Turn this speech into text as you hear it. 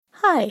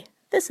Hi,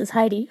 this is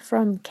Heidi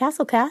from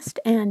Castlecast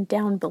and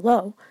Down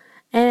Below,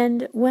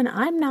 and when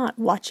I'm not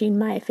watching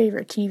my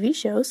favorite TV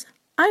shows,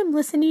 I'm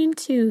listening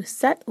to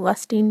Set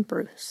Lusting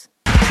Bruce.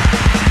 1, 2,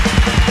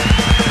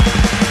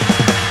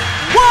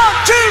 3,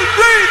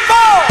 4!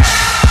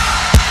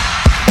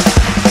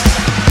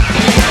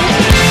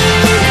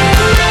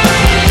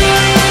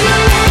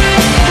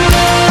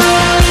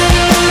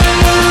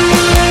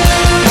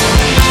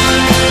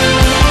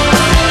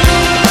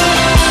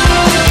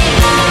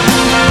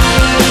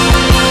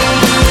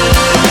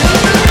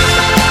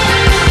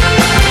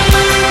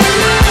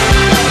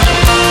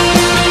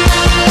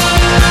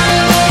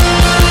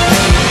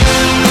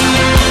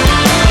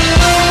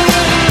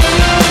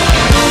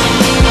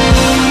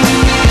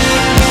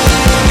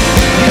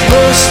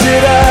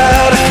 Busted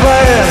out of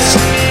class,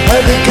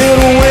 had to get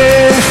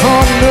away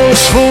from those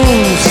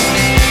fools.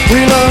 We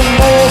learned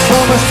more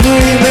from a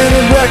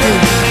 3-minute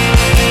record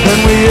than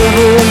we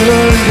ever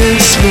learned in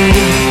school.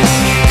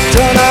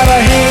 Turn out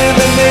a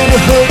hand and made a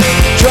hook,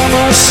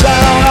 drummer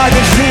sound. I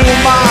can feel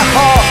my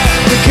heart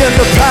begin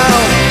to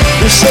pound.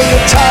 You say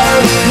you're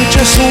tired, you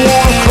just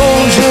wanna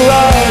close your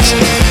eyes,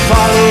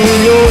 follow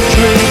your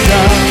dream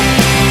down.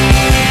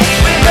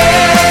 We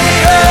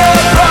made a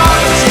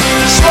promise,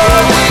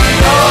 swore we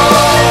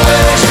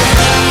always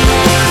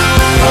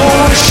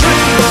on the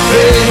street,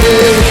 baby,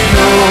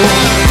 no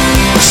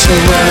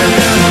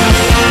surrender.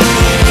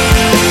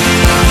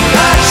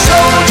 Like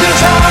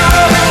soldiers on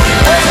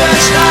every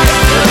night,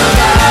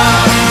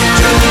 about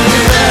to be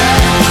there.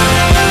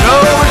 No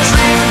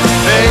retreat,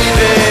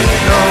 baby,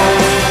 no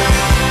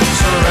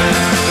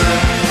surrender.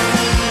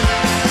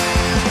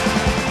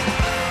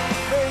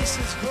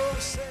 Faces grow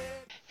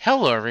sad.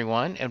 Hello,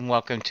 everyone, and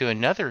welcome to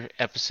another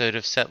episode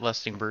of Set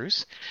Lusting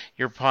Bruce,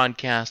 your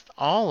podcast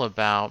all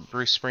about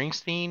Bruce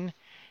Springsteen,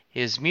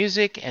 his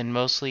music, and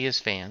mostly his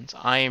fans.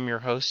 I am your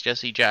host,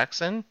 Jesse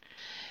Jackson,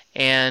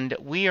 and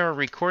we are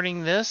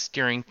recording this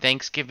during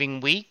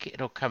Thanksgiving week.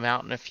 It'll come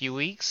out in a few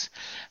weeks,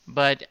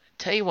 but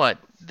tell you what,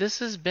 this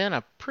has been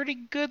a pretty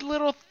good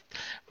little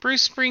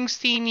Bruce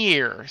Springsteen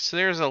year. So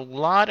there's a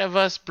lot of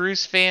us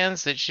Bruce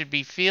fans that should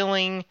be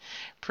feeling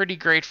pretty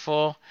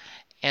grateful.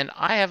 And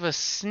I have a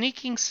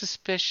sneaking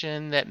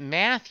suspicion that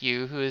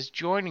Matthew, who is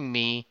joining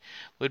me,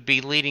 would be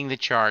leading the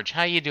charge.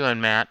 How you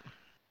doing, Matt?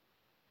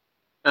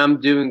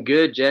 I'm doing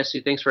good, Jesse.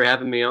 Thanks for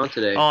having me on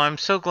today. Oh, I'm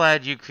so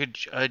glad you could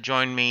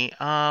join me.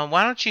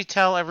 Why don't you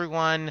tell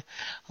everyone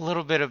a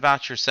little bit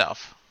about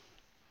yourself?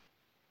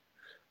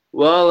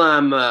 Well,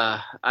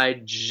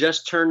 I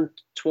just turned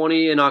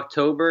 20 in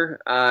October.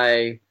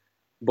 I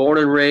born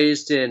and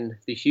raised in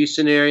the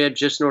Houston area,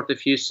 just north of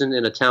Houston,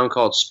 in a town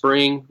called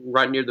Spring,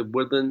 right near the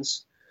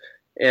Woodlands.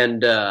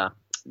 And I'm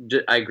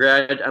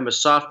a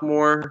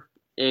sophomore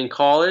in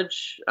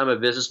college. I'm a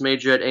business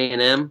major at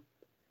A&M.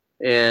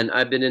 And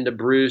I've been into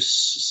Bruce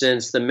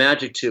since the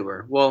Magic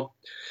Tour. Well,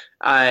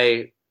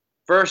 I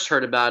first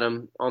heard about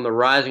him on the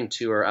Rising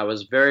Tour. I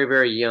was very,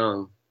 very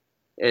young.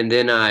 And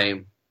then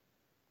I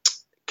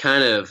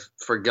kind of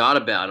forgot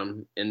about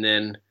him. And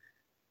then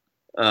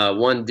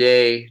one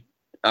day,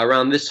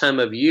 around this time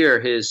of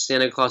year, his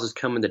Santa Claus is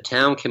Coming to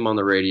Town came on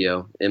the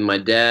radio. And my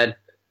dad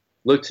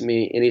looked at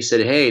me and he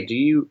said, "Hey, do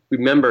you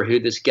remember who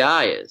this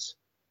guy is?"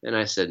 And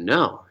I said,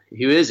 "No,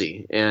 who is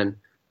he?" And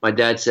my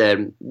dad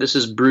said, "This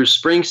is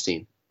Bruce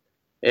Springsteen."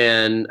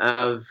 And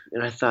I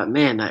thought,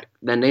 man,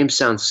 that name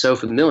sounds so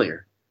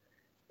familiar.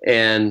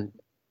 And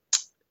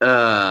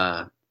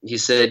he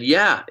said,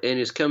 "Yeah, and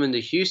he's coming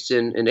to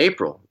Houston in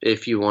April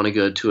if you want to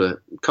go to a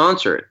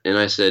concert." And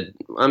I said,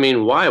 "I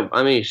mean, why?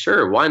 I mean,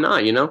 sure, why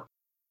not, you know?"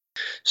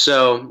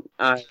 So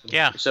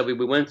So we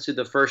went to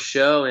the first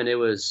show, and it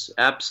was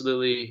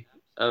absolutely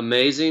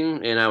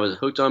amazing, and I was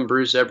hooked on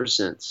Bruce ever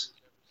since.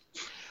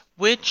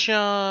 Which,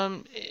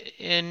 was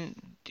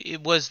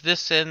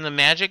this in the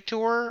Magic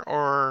Tour,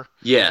 or?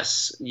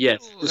 Yes.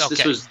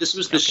 This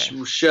was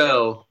the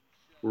show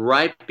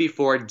right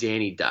before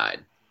Danny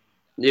died.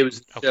 It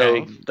was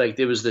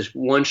it was this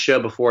one show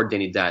before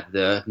Danny died.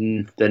 The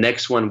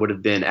next one would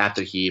have been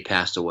after he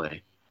passed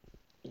away.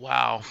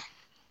 Wow.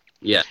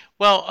 Yeah.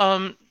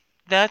 Well,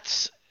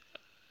 that's,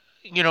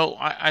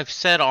 I've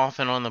said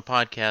often on the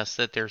podcast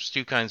that there's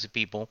two kinds of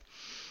people.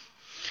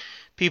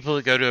 People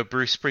that go to a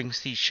Bruce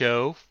Springsteen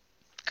show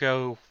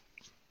go,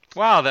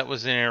 "Wow, that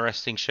was an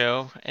interesting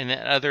show." And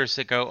then others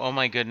that go, "Oh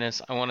my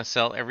goodness, I want to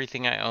sell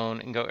everything I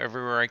own and go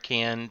everywhere I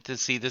can to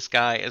see this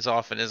guy as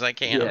often as I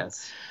can."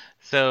 Yes.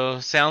 So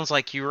sounds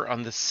like you were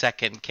on the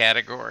second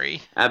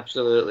category.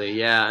 Absolutely.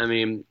 Yeah. I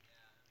mean,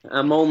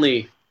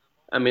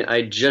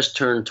 I just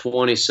turned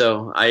 20,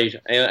 so I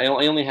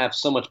only have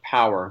so much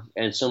power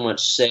and so much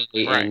say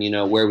in,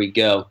 where we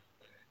go,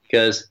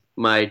 because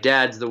my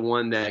dad's the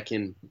one that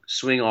can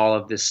swing all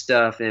of this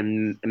stuff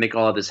and make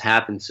all of this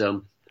happen.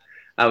 So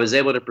I was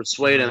able to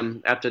persuade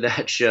him after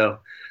that show.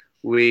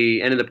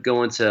 We ended up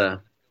going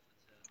to,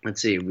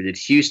 we did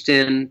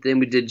Houston, then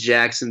we did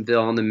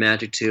Jacksonville on the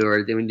Magic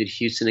Tour, then we did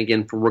Houston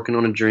again for Working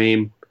on a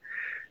Dream,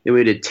 then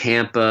we did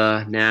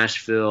Tampa,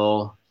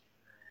 Nashville,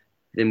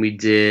 Then we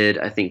did,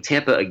 I think,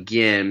 Tampa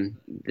again.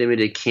 Then we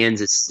did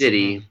Kansas Mm-hmm.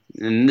 City,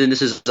 and then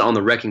this is on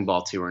the Wrecking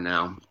Ball tour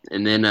now.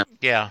 And then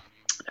Yeah.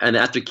 and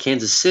after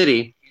Kansas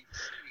City,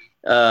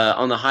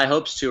 on the High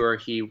Hopes tour,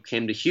 he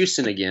came to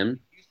Houston again.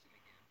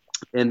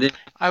 And then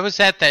I was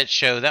at that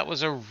show. That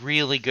was a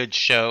really good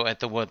show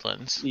at the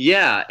Woodlands.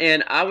 yeah,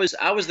 and I was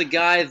the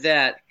guy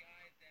that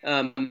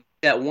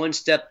one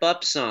step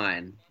up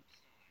sign.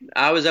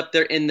 I was up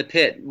there in the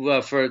pit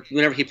for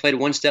whenever he played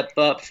one step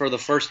up for the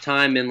first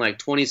time in like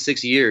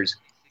 26 years.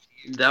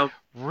 That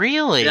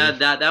Really?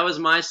 that was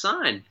my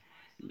sign.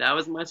 That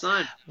was my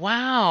sign.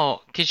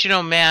 Wow. Because,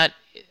 Matt,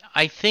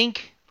 I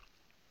think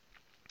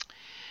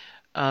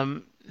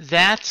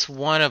that's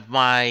one of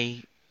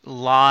my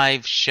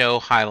live show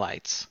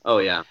highlights. Oh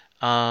yeah.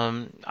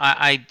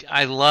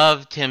 I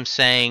loved him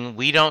saying,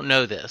 "We don't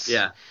know this.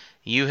 Yeah.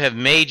 You have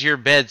made your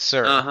bed,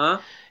 sir." Uh-huh.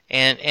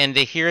 And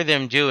to hear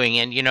them doing,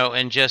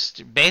 and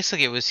just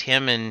basically it was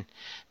him and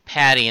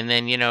Patty, and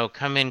then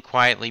come in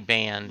quietly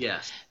band.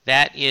 Yes.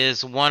 That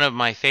is one of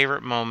my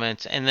favorite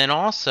moments. And then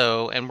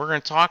also, and we're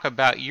going to talk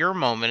about your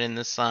moment in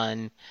the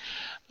sun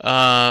in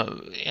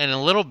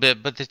a little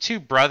bit, but the two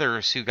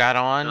brothers who got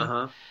on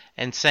Uh-huh.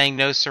 and sang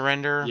 "No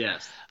Surrender."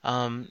 Yes.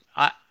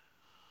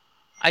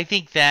 I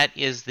think that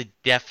is the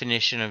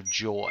definition of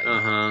joy.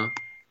 Uh-huh.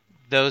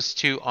 Those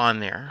two on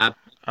there.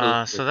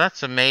 So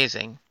that's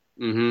amazing.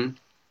 Mm-hmm.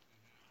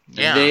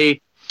 Yeah.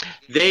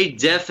 They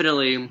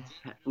definitely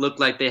look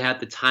like they had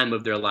the time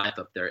of their life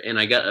up there. And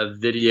I got a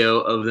video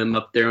of them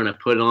up there, and I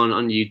put it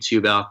on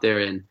YouTube out there.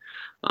 And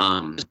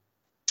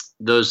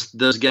those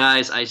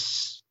guys,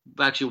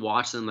 actually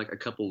watched them like a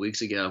couple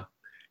weeks ago,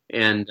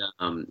 and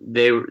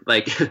they were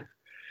like,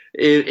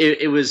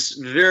 it was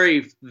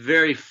very,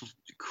 very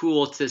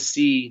cool to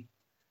see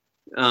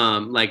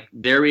like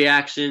their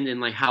reaction and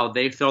like how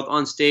they felt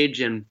on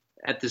stage. And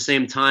at the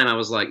same time, I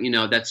was like,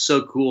 that's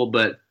so cool,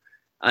 but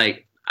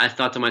like, I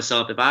thought to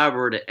myself, if I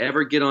were to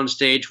ever get on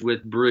stage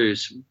with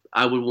Bruce,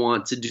 I would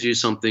want to do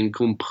something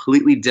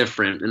completely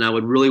different, and I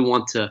would really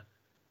want to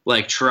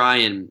like try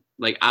and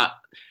like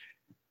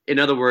in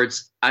other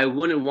words, I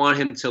wouldn't want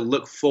him to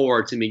look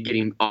forward to me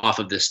getting off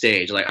of the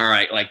stage. Like, all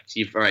right,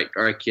 kid,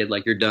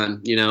 like you're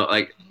done.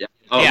 Like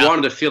I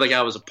wanted to feel like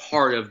I was a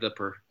part of the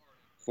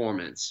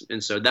performance,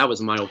 and so that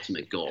was my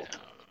ultimate goal.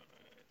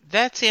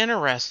 That's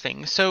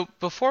interesting. So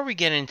before we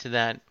get into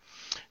that,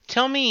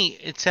 tell me,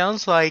 it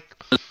sounds like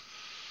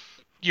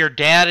your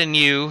dad and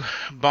you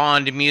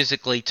bond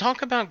musically.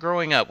 Talk about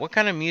growing up. What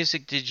kind of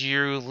music did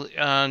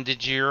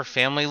your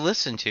family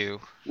listen to?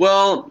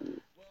 Well,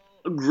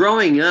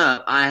 growing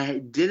up,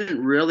 I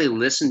didn't really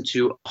listen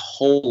to a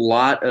whole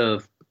lot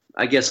of.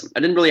 I guess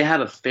I didn't really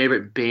have a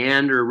favorite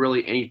band or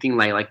really anything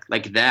like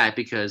that,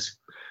 because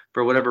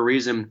for whatever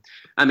reason,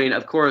 I mean,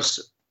 of course,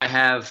 I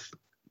have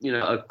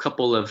a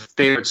couple of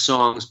favorite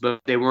songs,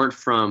 but they weren't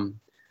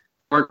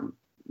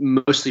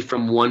mostly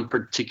from one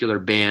particular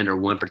band or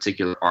one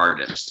particular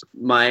artist.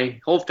 My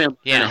whole family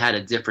kind of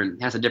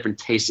has a different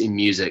taste in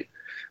music.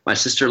 My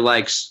sister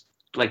likes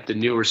like the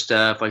newer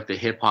stuff, like the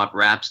hip hop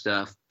rap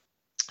stuff.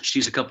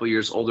 She's a couple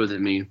years older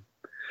than me.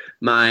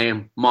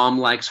 My mom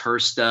likes her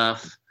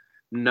stuff.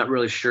 I'm not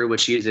really sure what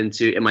she's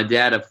into. And my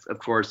dad, of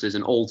course, is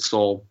an old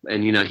soul,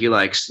 and he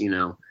likes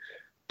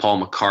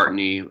Paul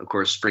McCartney. Of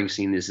course,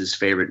 Springsteen is his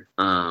favorite.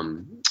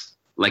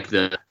 Like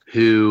the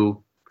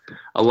Who.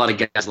 A lot of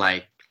guys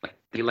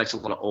he likes a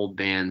lot of old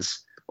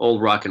bands,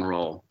 old rock and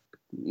roll.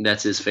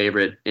 That's his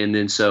favorite. And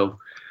then so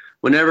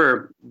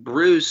whenever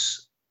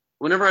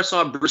I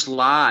saw Bruce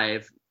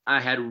live, I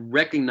had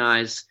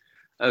recognized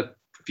a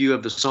few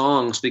of the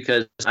songs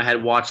because I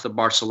had watched the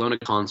Barcelona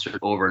concert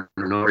over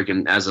and over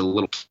again as a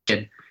little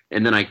kid.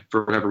 And then I,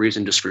 for whatever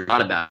reason, just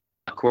forgot about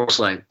it. Of course,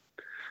 like,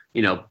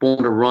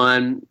 Born to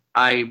Run,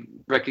 I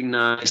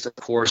recognized, of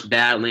course,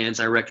 Badlands,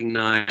 I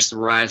recognized The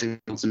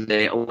Rising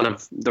Someday, a lot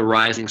of the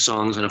Rising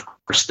songs, and of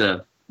course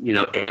the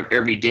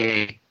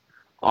everyday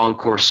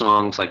encore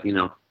songs like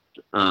the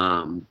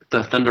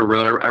Thunder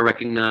Road I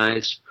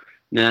recognize.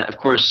 Now, of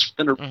course,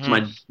 Thunder is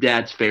my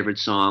dad's favorite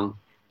song,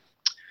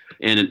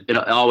 and it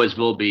always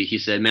will be. He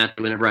said,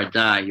 "Matthew, whenever I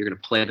die, you're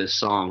going to play this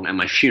song at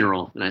my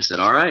funeral." And I said,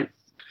 "All right."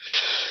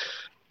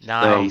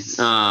 Nice.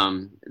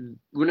 So,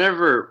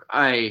 whenever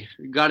I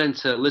got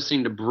into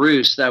listening to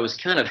Bruce, that was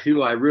kind of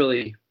who I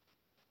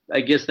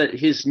guess that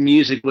his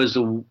music was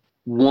the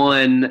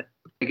one,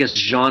 I guess,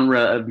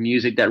 genre of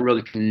music that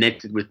really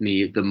connected with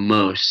me the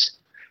most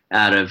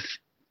out of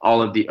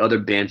all of the other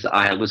bands that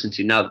I had listened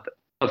to. Now,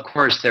 of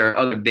course, there are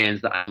other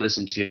bands that I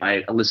listen to.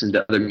 I listen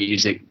to other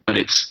music, but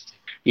it's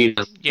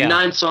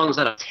 9 songs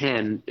out of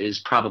 10 is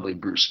probably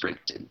Bruce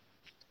Springsteen.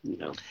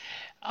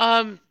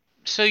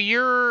 So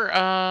you're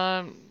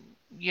a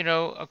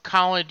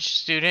college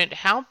student.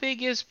 How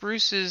big is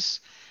Bruce's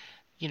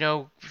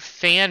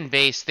fan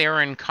base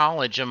there in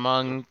college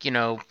among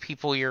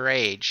people your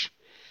age?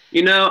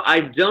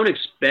 I don't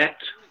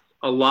expect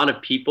a lot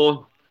of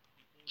people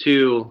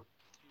to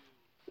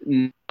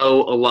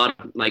know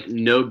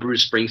know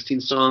Bruce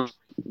Springsteen songs,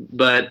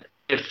 but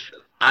if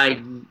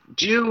I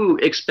do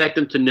expect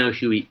them to know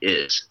who he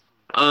is.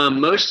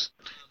 Most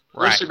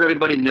Right. of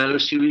everybody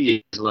knows who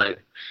he is. Like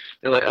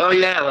they're like, oh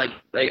yeah,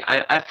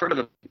 I've heard of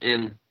him.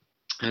 And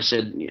I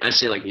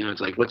say like, you know,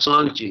 it's like, what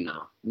songs do you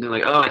know? And they're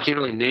like, oh, I can't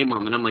really name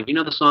them. And I'm like, you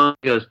know the song?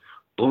 He goes,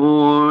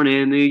 Born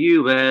in the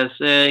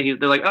USA.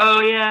 They're like, oh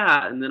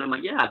yeah. And then I'm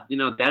like, yeah, you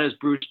know, that is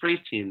Bruce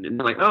Springsteen. And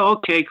they're like, oh,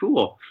 okay,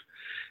 cool.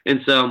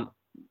 And so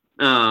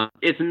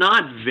it's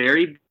not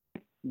very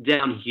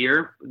down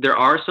here. There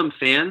are some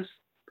fans,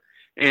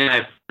 and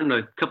I've found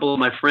a couple of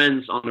my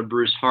friends on the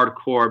Bruce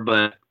hardcore,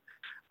 but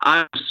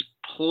I was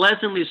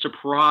pleasantly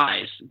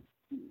surprised,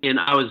 and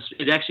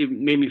it actually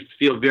made me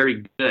feel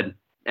very good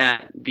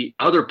at the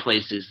other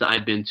places that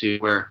I've been to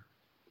where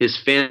his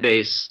fan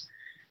base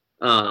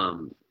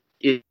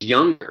is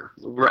younger.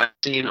 Where I've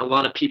seen a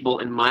lot of people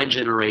in my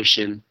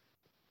generation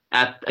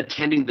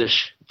attending the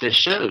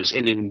shows,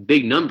 and in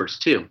big numbers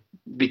too,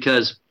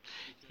 because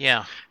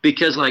Yeah.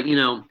 like, you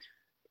know,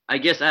 I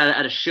guess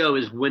at a show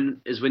is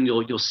when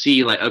you'll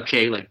see like,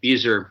 okay, like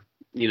these are,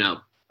 you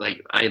know,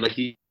 like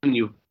when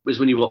you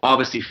will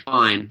obviously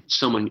find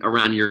someone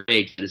around your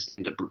age that is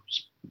into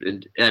Bruce,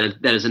 that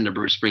is into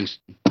Bruce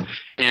Springsteen.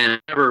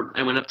 And whenever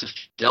I went up to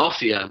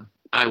Philadelphia,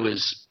 I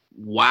was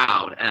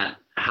wowed at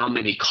how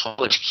many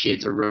college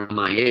kids around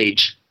my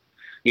age,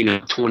 you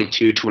know,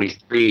 22,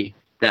 23,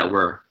 that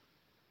were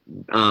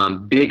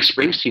big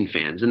Springsteen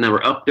fans, and they were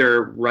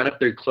right up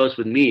there close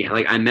with me.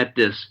 Like I met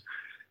this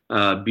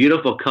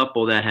beautiful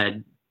couple that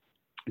had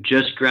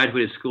just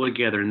graduated school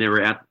together, and they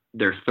were at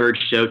their third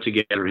show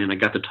together, and I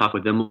got to talk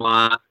with them a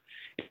lot.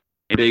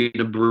 And big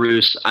to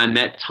Bruce. I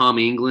met Tom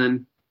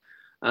England,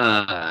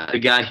 the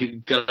guy who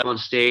got up on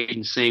stage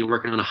and sang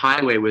 "Working on a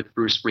Highway" with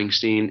Bruce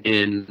Springsteen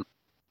in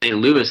St.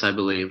 Louis, I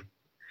believe,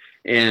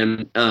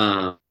 and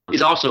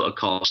he's also a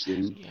college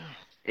student.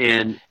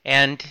 Yeah.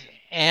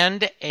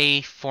 And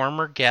a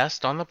former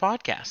guest on the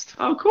podcast.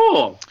 oh,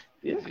 cool.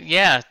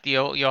 Yeah,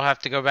 you'll have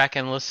to go back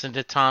and listen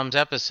to Tom's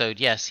episode.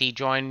 Yes, he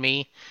joined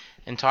me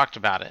and talked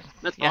about it.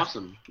 That's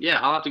awesome. Yeah,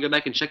 I'll have to go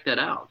back and check that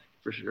out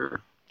for sure.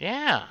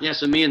 Yeah. Yeah,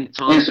 so me and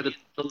Tom did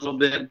a little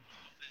bit,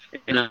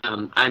 and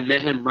I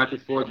met him right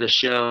before the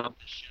show,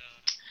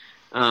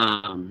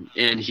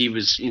 and he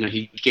was, you know,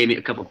 he gave me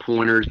a couple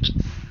pointers,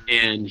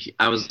 and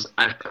I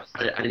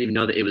didn't even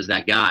know that it was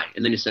that guy.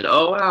 And then he said,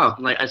 "Oh wow,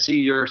 like I see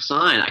your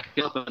sign. I can't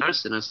help but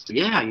notice it." And I said,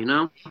 "Yeah, you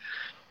know,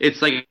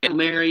 it's like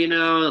Mary, you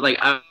know, like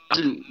I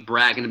wasn't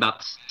bragging about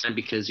the sign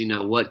because, you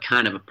know, what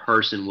kind of a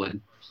person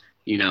would,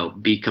 you know,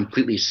 be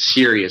completely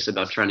serious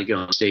about trying to go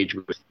on stage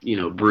with, you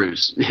know,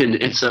 Bruce."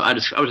 And so I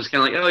was just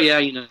kind of like, oh yeah,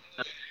 you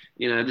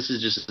know, this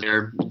is just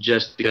there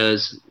just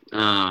because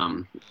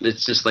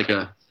it's just like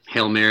a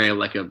Hail Mary,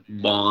 like a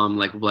bomb,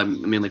 like, I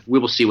mean, like we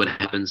will see what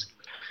happens.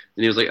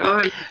 And he was like,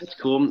 oh, yeah, that's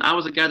cool. I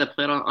was a guy that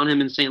played on him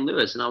in St.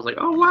 Louis, and I was like,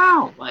 oh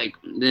wow, like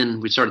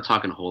then we started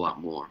talking a whole lot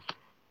more.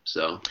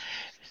 So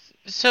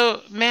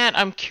Matt,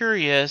 I'm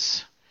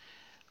curious.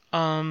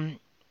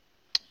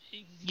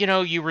 You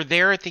know, you were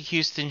there at the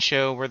Houston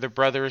show where the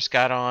brothers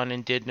got on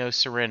and did No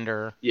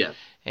Surrender. yeah.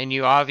 And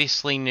you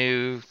obviously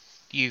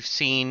you've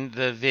seen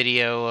the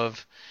video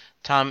of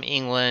Tom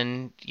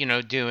England, you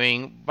know,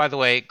 doing, by the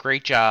way,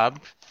 great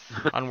job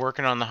on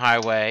Working on the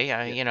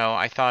Highway. You know,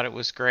 I thought it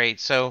was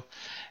great. So,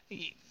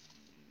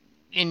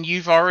 and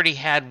you've already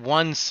had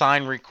one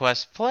sign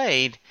request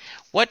played.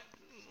 What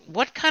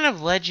kind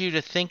of led you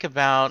to think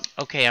about,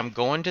 okay, I'm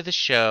going to the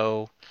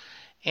show,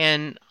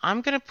 and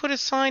I'm going to put a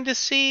sign to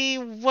see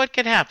what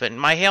could happen?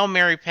 My Hail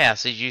Mary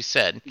pass, as you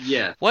said.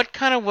 Yeah. What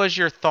kind of was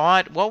your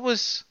thought?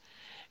 Was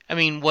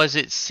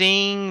it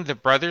seeing the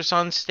brothers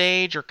on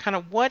stage, or kind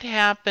of what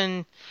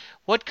happened?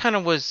 What kind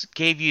of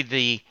gave you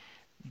the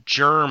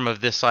germ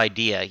of this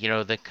idea, you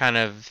know, the kind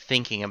of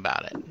thinking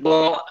about it?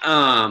 Well,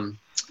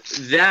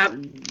 that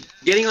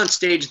getting on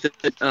stage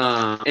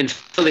in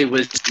Philly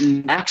was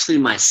actually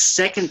my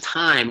second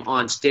time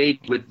on stage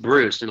with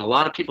Bruce, and a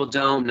lot of people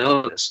don't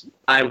know this.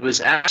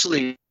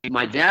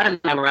 My dad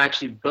and I were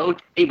actually both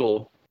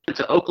able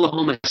to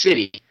Oklahoma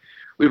City.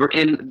 We were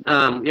in,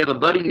 we have a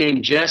buddy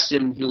named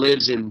Justin who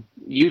lives in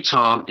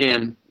Utah,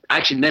 and I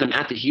actually met him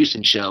at the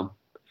Houston show.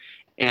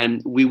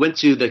 And we went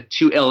to the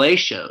 2 LA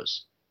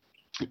shows,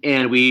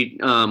 and we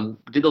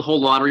did the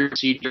whole lottery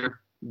procedure,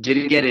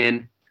 didn't get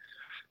in,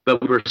 but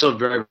we were still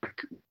very, very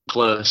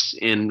close.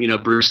 And, you know,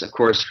 Bruce, of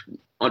course,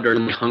 under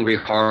my Hungry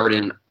Heart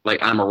and like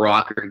I'm a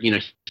Rocker, you know,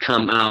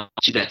 come out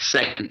to that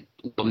second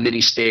little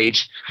mini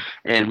stage,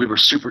 and we were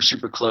super,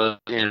 super close,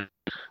 and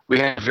we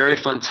had a very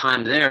fun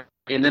time there.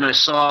 And then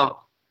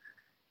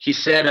he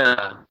said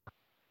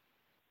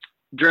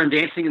during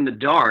Dancing in the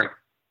Dark,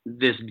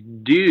 this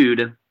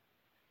dude,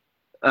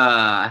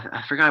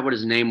 I forgot what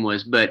his name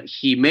was, but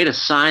he made a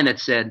sign that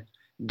said,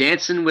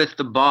 "Dancing with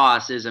the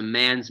boss is a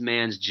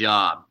man's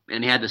job."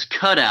 And he had this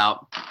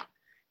cutout,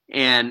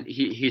 and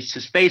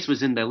his face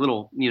was in the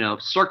little, you know,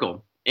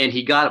 circle, and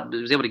he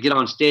was able to get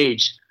on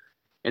stage,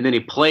 and then he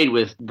played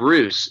with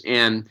Bruce.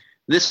 And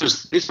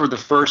these were the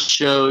first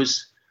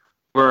shows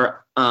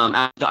where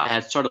I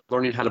had started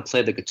learning how to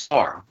play the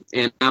guitar,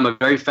 and I'm a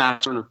very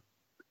fast learner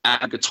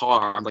at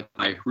guitar. Like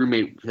my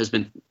roommate has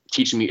been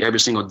teaching me every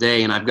single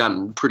day, and I've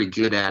gotten pretty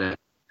good at it.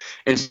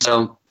 And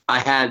so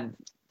that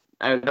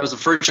was the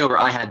first show where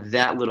I had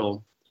that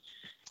little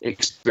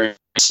experience.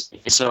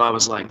 And so I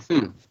was like,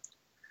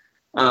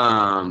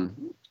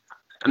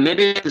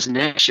 maybe at this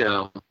next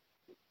show,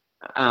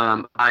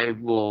 I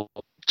will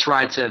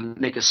try to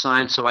make a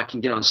sign so I can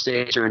get on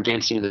stage during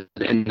dancing in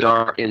the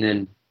dark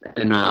and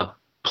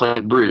play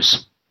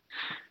Bruce.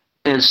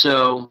 And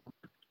so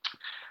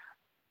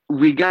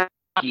we got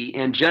lucky,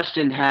 and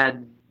Justin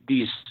had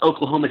these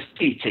Oklahoma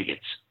City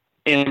tickets.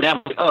 And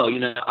that was,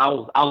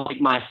 I'll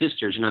take my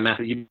sisters. I'm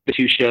after you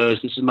 2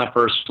 shows. This is my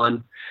first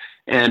one.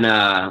 And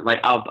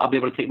I'll be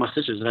able to take my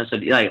sisters. And I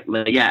said, yeah,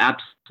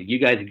 absolutely. You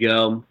guys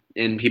go.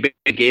 And he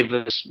gave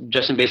us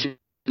Justin basically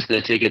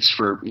the tickets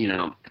for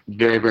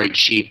very, very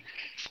cheap.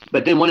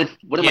 But then one of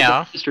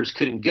my sisters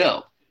couldn't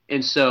go,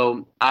 and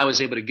so I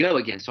was able to go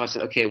again. So I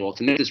said, okay, well,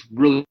 to make this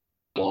really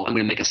cool, I'm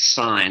going to make a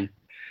sign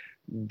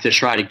to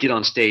try to get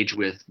on stage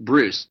with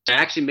Bruce. I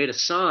actually made a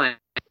sign.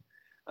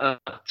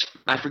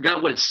 I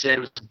forgot what it said.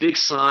 It was a big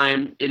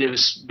sign, and it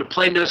was to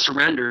play No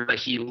Surrender. But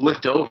he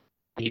looked over.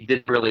 He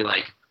didn't really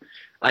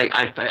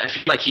I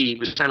feel like he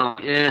was kind of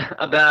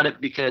about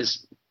it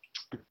because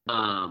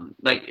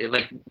it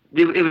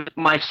was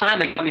my sign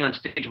that got me on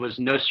stage was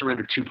No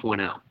Surrender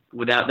 2.0.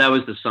 That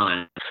was the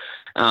sign.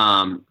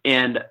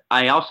 And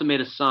I also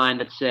made a sign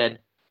that said,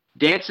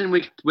 dancing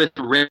with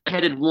a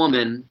red-headed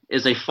woman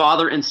is a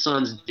father and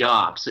son's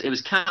job. So it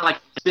was kind of like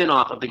a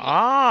spin-off of the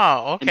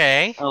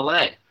okay. in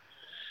LA.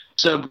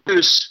 So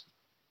Bruce,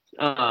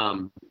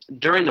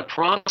 during the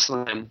prom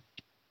slam,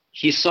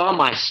 he saw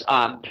my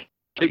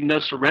big No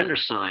Surrender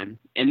sign,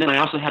 and then I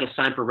also had a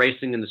sign for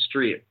Racing in the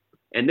Street.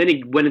 And then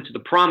he went into the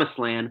promised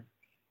land,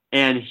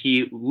 and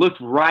he looked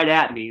right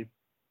at me,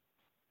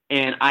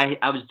 and I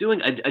was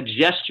doing a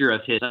gesture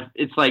of his.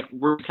 It's like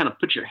where you kind of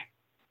put your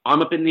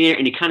arm up in the air,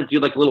 and you kind of do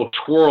like a little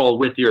twirl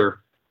with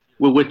your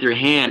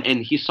hand.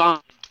 And he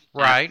saw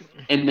right,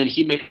 and then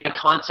he made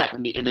contact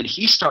with me, and then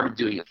he started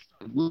doing it.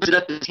 Lifted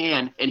up his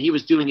hand, and he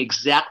was doing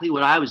exactly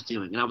what I was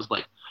doing, and I was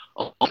like,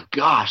 "Oh my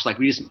gosh!" Like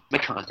we just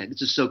made contact.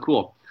 This is so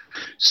cool.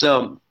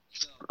 So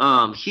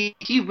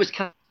he was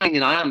kind of hanging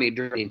an eye on me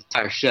during the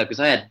entire show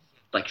because I had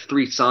like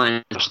 3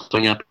 signs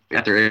going up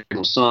after every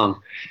single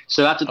song.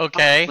 So after the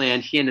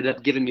plan, he ended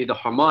up giving me the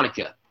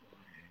harmonica.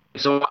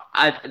 So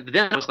I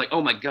was like,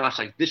 oh my gosh,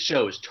 like this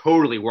show is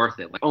totally worth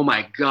it. Like, oh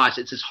my gosh,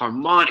 it's this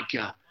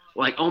harmonica.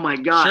 Like, oh my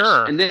gosh.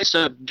 Sure. And then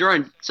so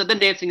then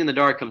Dancing in the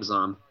Dark comes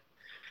on.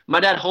 My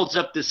dad holds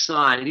up this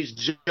sign and he's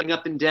jumping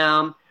up and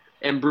down,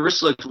 and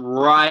Bruce looks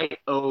right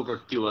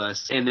over to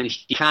us, and then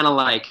he kind of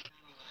like,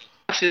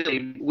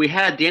 actually, we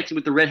had Dancing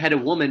with the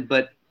Red-Headed Woman,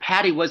 but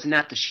Patty wasn't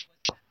at the show.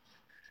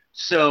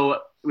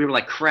 So we were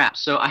like, crap.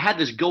 So I had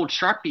this gold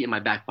Sharpie in my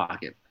back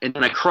pocket, and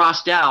then I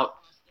crossed out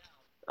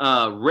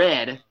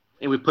red,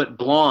 and we put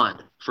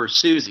blonde for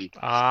Susie.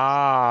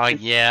 Ah,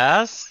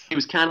 yes. He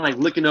was kind of like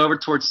looking over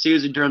towards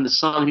Susie during the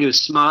song, and he was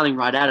smiling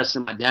right at us,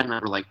 and my dad and I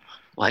were like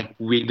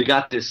we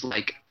got this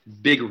like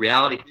big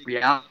reality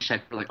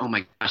check. We're like, oh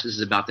my gosh, this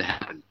is about to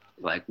happen.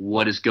 Like,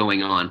 what is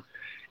going on?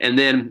 And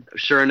then,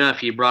 sure enough,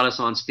 he brought us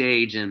on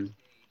stage, and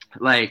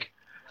like,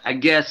 I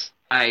guess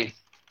I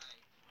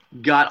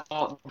got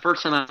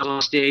first time I was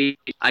on stage,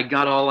 I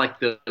got all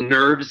like the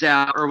nerves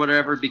out or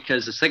whatever,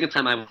 because the second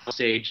time I was on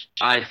stage,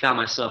 I found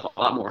myself a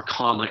lot more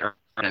calm. Like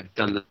I've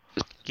done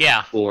this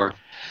before.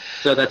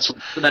 So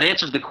that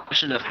answers the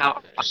question of how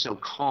I was so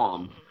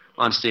calm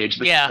on stage.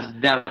 But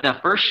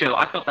that first show,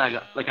 I felt like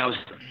I was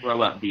going to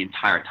throw up the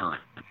entire time.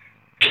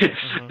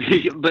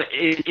 Mm-hmm.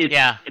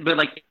 but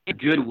like in a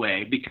good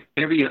way, because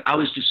I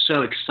was just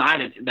so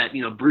excited that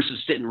Bruce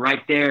was sitting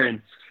right there,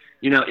 and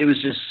it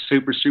was just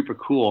super, super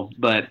cool.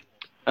 But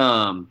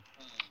that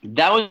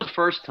was the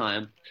first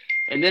time,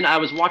 and then I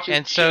was watching.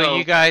 And so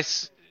you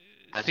guys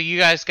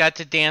got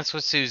to dance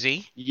with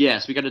Susie.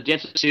 Yes, we got to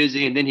dance with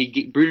Susie, and then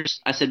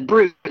Bruce. I said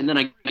Bruce, and then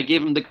I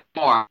gave him the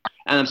guitar.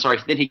 And I'm sorry.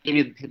 Then he gave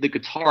me the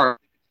guitar.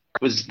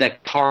 Was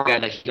that guitar guy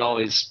that he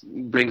always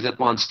brings up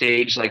on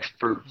stage, like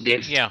for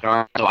dancing?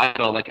 Yeah. So I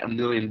felt like $1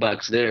 million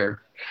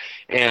there,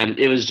 and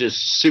it was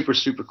just super,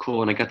 super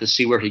cool. And I got to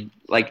see where he,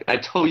 like,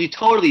 you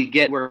totally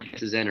get where he gets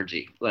his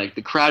energy. Like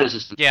the crowd is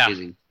just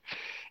amazing.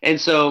 And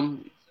so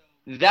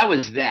that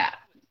was that.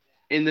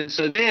 And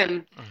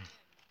then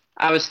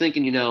I was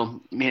thinking,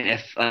 man,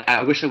 if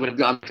I wish I would have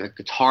gotten a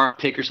guitar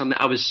pick or something.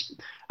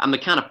 I'm the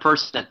kind of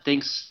person that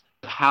thinks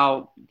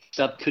how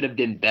stuff could have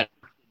been better.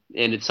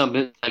 And it's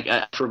something like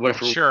for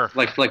whatever,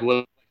 like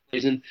what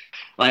reason,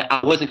 like I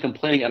wasn't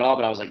complaining at all,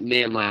 but I was like,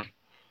 man,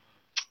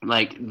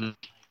 like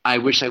I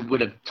wish I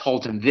would have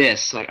told him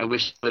this. Like I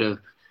wish I would have,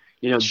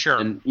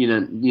 and,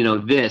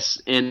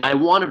 this. And I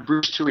wanted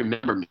Bruce to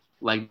remember me.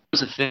 Like it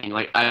was a thing.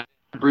 Like I wanted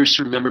Bruce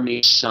to remember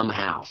me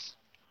somehow.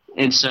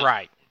 And so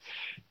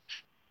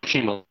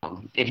came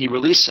along, and he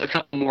released a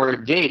couple more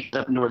dates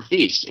up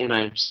northeast. And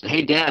I said,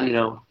 hey, Dad,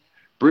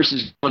 Bruce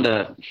is going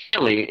to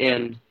Philly,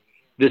 and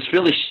this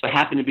Philly show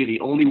happened to be the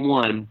only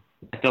one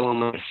that fell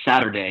on a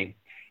Saturday,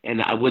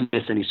 and I wouldn't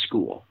miss any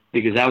school,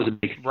 because that was a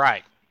big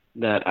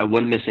that I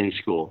wouldn't miss any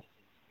school.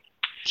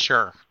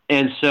 Sure.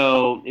 And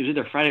so it was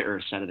either Friday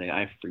or Saturday,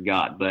 I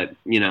forgot. But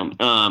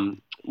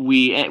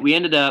we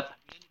ended up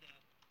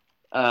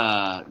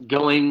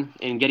going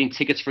and getting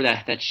tickets for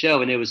that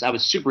show, and I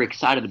was super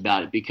excited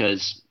about it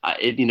because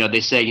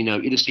they say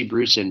either see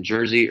Bruce in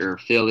Jersey or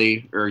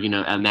Philly or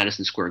at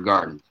Madison Square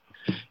Garden,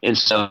 and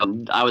so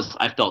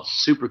I felt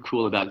super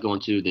cool about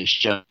going to this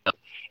show,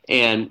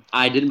 and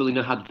I didn't really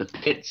know how the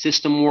pit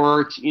system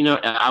worked.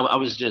 I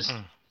was just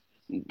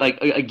like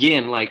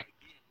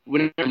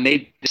when I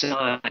made this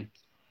sign,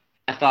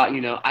 I thought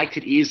I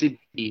could easily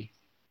be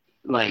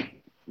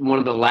like one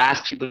of the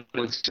last people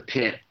who went to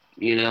pit.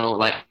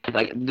 Like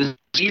this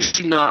used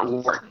to not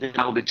work, and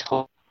I would be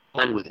totally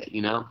fine with it.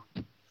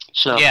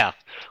 So Yeah.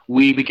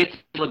 we get to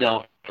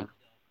Philadelphia.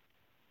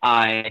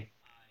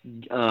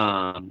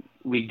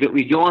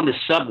 We go on the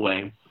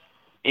subway,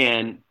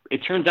 and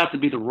it turns out to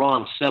be the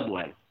wrong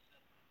subway.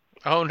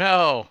 Oh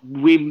no.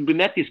 We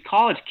met these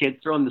college kids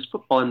throwing this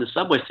football in the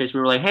subway station.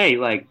 We were like, hey,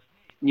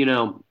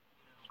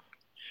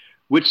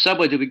 which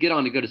subway did we get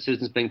on to go to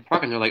Citizens Bank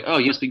Park? And they're like, oh,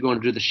 you must be going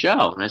to do the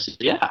show. And I said,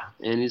 yeah.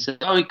 And he said,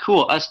 oh,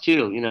 cool, us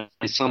too.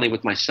 They saw me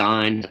with my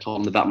signs. I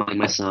told them about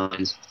my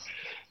signs.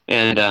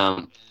 And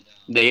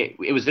it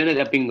ended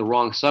up being the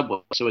wrong subway,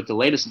 so it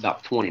delayed us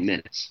about 20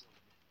 minutes.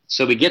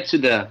 So we get to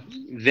the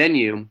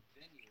venue,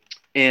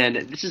 and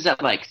this is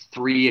at like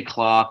 3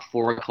 o'clock,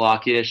 4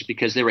 o'clock-ish,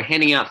 because they were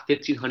handing out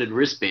 1,500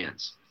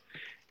 wristbands.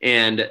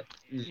 And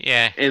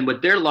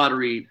what their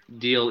lottery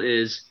deal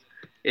is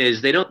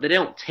they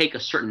don't take a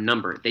certain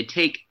number. They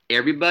take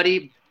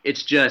everybody.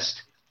 It's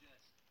just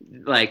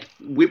like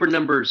we were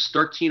numbers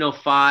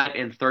 1305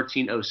 and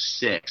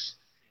 1306,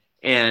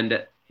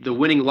 and the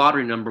winning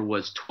lottery number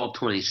was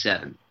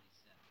 1227.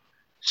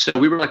 So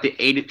we were like the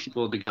 80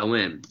 people to go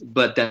in.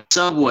 But that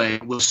subway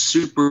was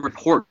super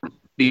important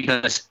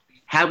because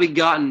had we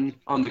gotten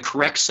on the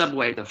correct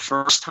subway the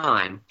first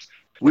time,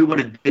 we would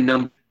have been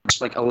numbers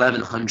like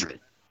 1100.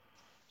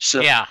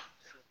 So yeah.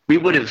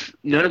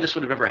 None of this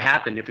would have ever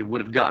happened if we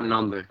would have gotten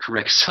on the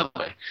correct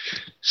subway.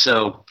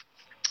 So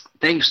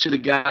thanks to the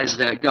guys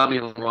that got me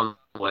on the wrong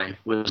way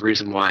was the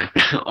reason why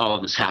all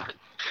of this happened.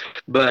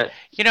 But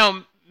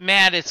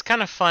Matt, it's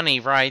kind of funny,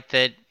 right,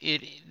 that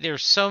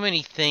there's so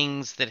many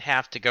things that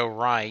have to go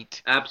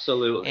right.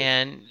 Absolutely.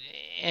 And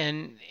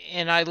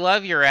I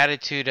love your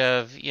attitude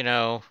of,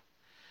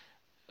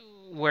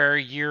 where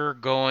you're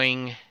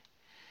going,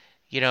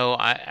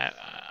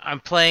 I'm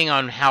playing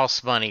on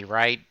house money,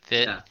 right?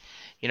 That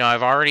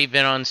I've already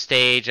been on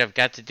stage. I've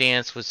got to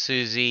dance with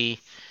Susie.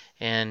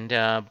 And,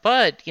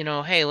 but,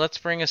 hey, let's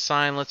bring a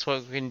sign. Let's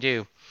what we can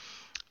do.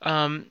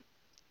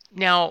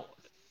 Now,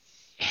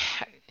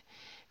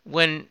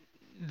 when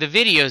the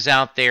video's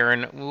out there,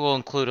 and we'll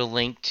include a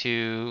link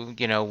to,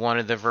 one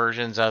of the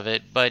versions of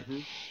it, but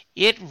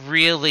it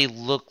really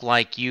looked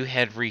like you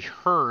had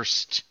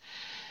rehearsed,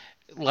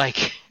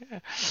 like,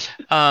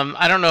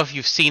 I don't know if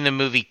you've seen the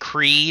movie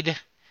Creed,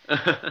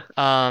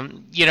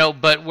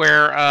 but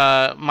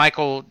where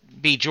Michael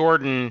B.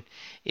 Jordan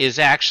is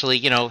actually,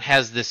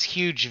 has this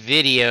huge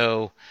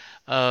video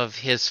of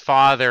his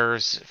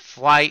father's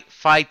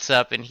fights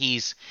up, and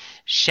he's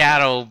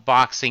shadow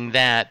boxing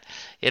that.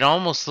 It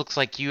almost looks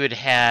like you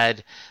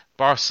had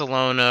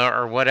Barcelona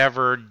or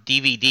whatever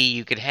DVD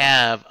you could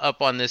have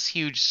up on this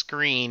huge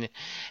screen,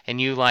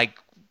 and you like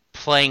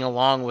playing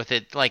along with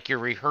it like you're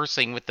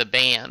rehearsing with the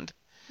band.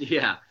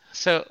 Yeah.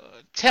 So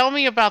tell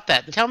me about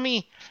that. Tell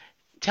me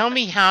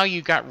how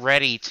you got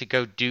ready to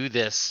go do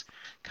this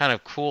kind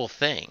of cool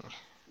thing.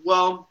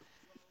 Well,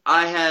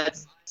 I had,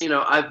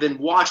 I've been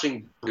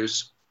watching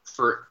Bruce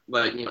for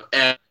like,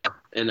 ever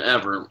and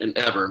ever and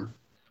ever.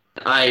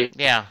 I've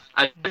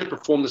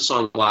performed the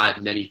song live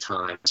many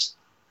times,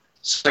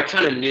 so I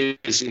kind of knew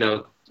his,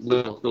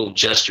 little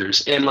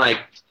gestures, and like,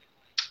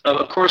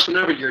 of course,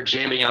 whenever you're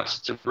jamming out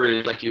to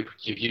Bruce, like you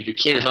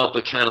can't help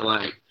but kind of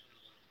like,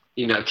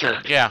 I mean, I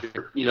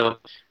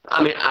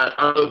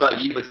don't know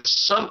about you, but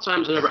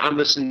sometimes whenever I'm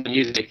listening to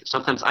music,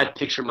 sometimes I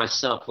picture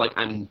myself like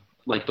I'm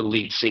like the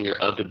lead singer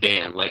of the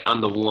band, like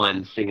I'm the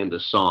one singing the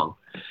song,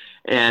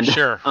 and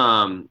sure,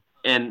 and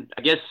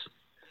I guess.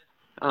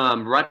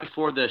 Right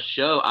before the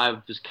show, I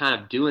was just kind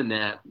of doing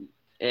that,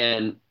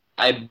 and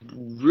I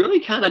really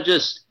kind of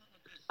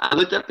I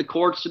looked up the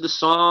chords to the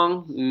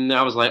song, and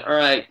I was like, all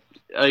right,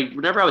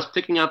 whenever I was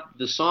picking up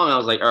the song, I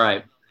was like, all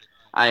right,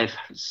 I've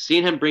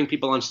seen him bring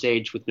people on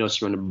stage with No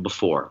Surrender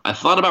before. I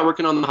thought about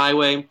working on the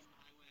highway,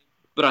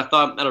 but I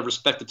thought out of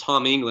respect to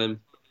Tom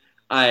England,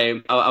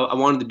 I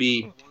wanted to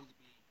be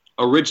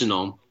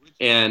original,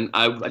 and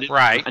I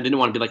didn't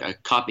want to be like a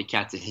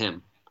copycat to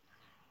him.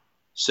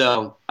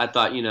 So I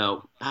thought,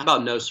 how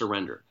about No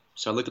Surrender?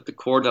 So I looked at the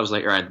chords. I was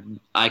like, all right,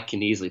 I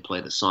can easily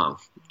play the song.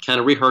 Kind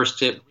of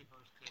rehearsed it,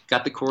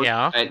 got the chords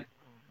right.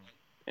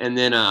 And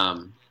then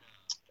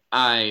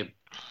I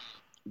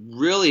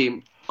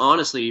really,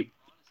 honestly,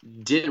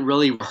 didn't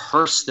really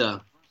rehearse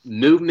the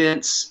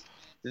movements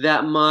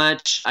that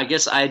much. I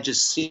guess I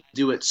just seen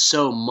do it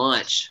so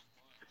much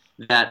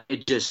that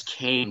it just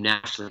came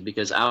naturally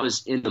because I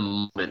was in the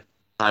moment.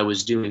 I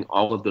was doing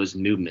all of those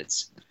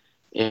movements.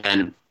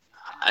 And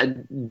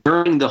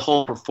during the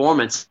whole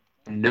performance,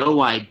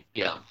 no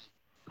idea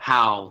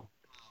how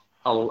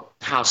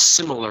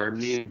similar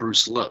me and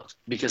Bruce looked,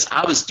 because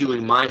I was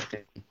doing my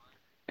thing,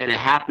 and it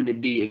happened to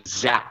be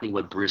exactly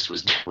what Bruce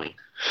was doing.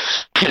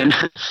 And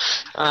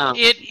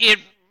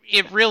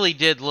It really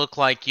did look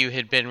like you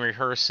had been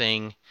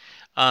rehearsing.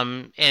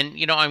 And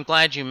I'm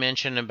glad you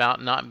mentioned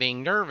about not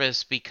being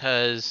nervous,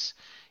 because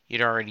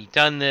you'd already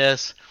done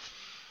this.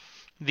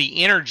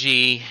 The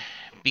energy,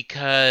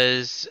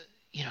 because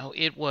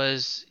it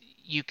was,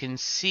 you can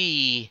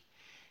see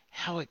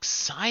how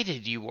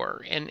excited you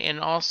were, and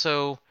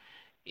also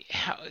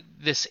how,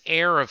 this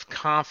air of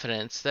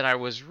confidence that I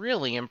was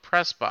really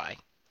impressed by.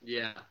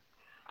 yeah,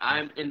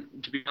 and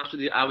to be honest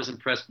with you, I was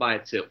impressed by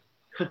it too.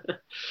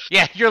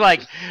 Yeah, you're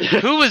like,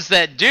 who was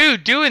that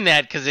dude doing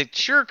that? Because it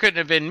sure couldn't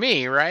have been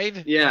me,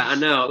 right? Yeah, I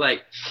know.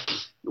 Like,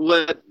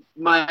 what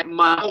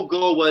my whole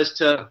goal was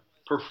to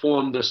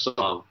perform the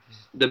song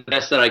the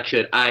best that I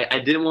could. I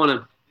didn't want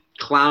to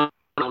clown.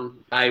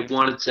 I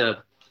wanted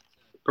to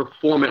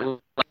perform it.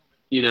 Like,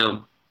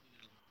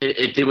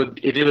 if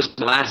it was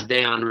the last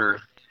day on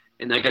Earth,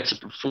 and I got to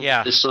perform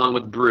this song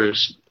with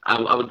Bruce,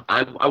 I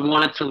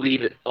wanted to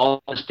leave it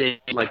all on stage.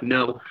 Like,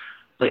 no,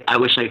 like, I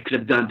wish I could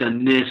have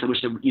done this. I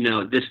wish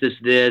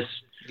this.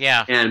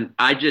 Yeah. And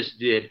I just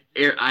did.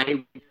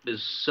 I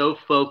was so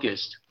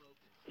focused,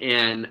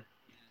 and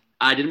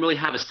I didn't really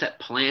have a set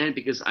plan,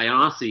 because I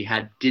honestly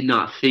did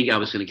not think I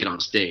was going to get on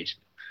stage.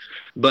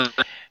 But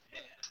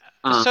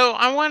so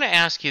I want to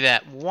ask you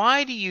that.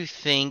 Why do you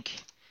think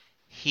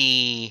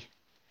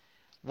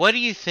what do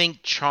you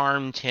think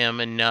charmed him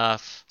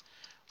enough,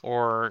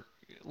 or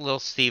Lil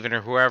Steven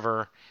or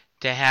whoever,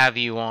 to have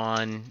you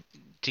on,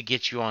 to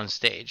get you on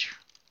stage?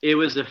 It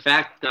was the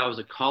fact that I was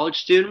a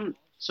college student,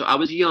 so I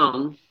was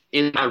young,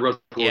 and I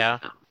wrote the Yeah.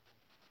 down.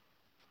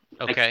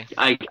 Okay.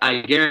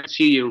 I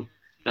guarantee you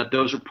that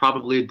those are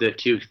probably the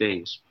two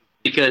things.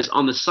 Because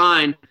on the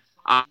sign,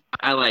 I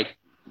like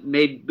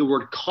made the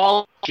word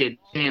college kid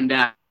stand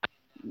out,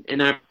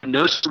 and I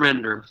no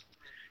surrender.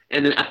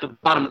 And then at the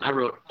bottom, I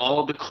wrote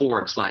all the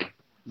chords, like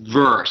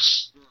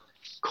verse,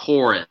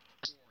 chorus,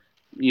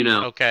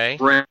 Okay.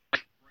 break.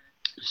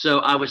 So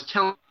I was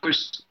telling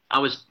Bruce,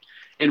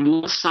 in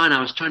one sign,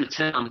 I was trying to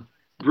tell him,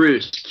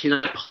 Bruce, can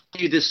I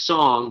play you this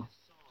song?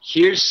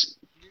 Here's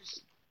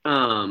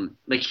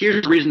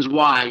the reasons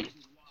why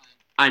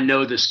I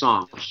know this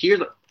song.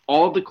 Here's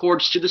all the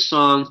chords to the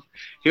song.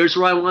 Here's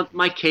where I want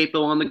my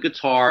capo on the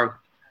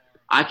guitar.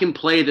 I can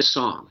play this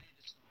song.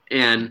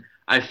 And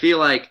I feel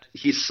like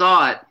he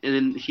saw it, and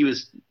then he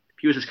was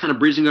just kind of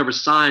breezing over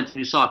signs, and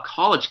he saw a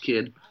college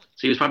kid,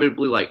 so he was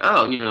probably like,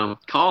 oh,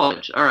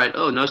 college, all right,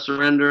 oh, no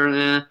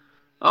surrender,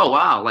 oh,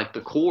 wow, like the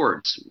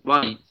chords.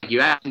 Wow, you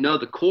actually know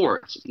the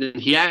chords. And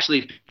he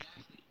actually,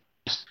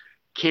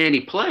 can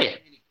he play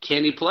it?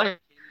 Can he play it?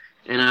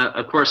 And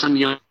of course, I'm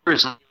young,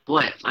 so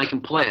I can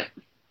play it.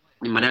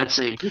 And my dad's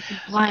saying, you can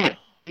play it.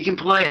 You can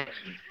play it.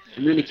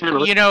 And then he kind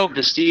of looked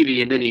at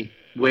Stevie, and then he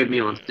waved me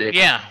on stage.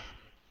 Yeah.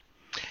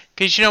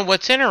 Because,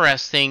 what's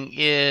interesting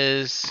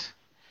is,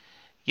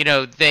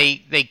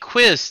 they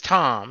quiz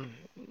Tom.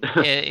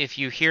 If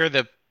you hear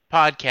the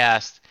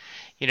podcast,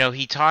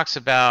 he talks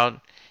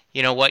about,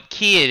 what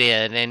key it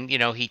in,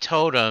 and, he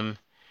told him,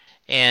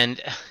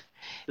 and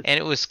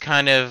it was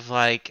kind of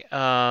like,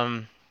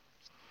 and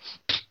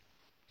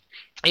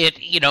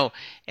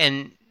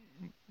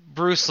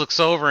Bruce looks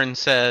over and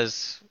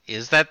says,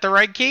 is that the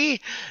right key?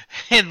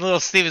 And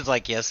little Steven's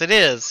like, yes, it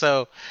is.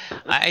 So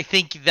I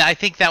think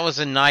that was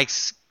a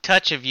nice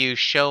touch of you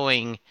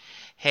showing,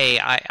 hey,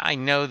 I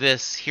know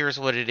this, here's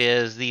what it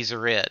is, these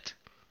are it.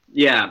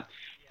 Yeah,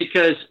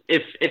 because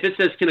if it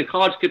says, can a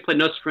college kid play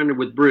No Surrender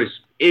with Bruce,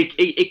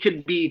 it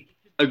could be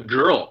a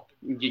girl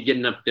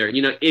getting up there.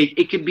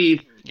 It could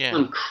be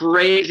some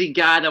crazy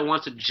guy that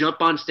wants to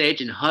jump on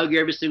stage and hug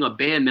every single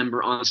band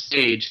member on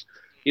stage.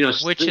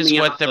 Which is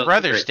what the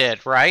brothers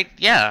did, right?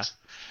 Yeah.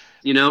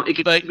 It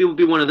could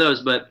be one of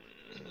those, but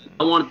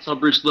I wanted to tell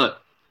Bruce,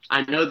 look,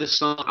 I know this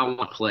song, I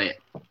want to play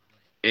it.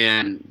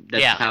 And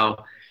that's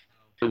how,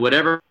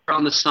 whatever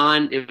on the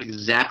sign, it was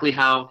exactly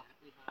how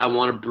I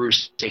wanted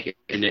Bruce to take it,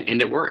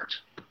 and it worked.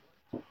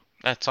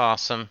 That's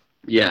awesome.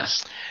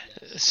 Yes.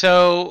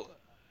 So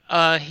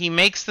he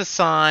makes the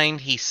sign,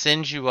 he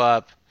sends you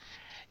up.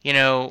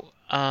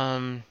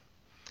 I'm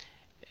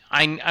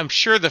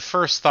sure the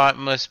first thought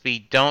must be,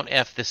 don't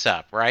F this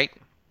up, right?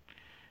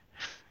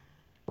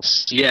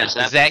 Yes.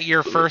 Is that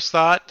your first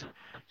thought?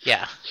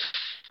 Yeah.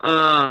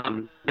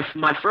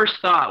 My first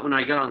thought when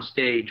I got on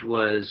stage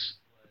was,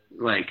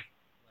 like,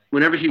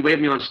 whenever he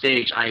waved me on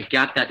stage, I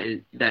got that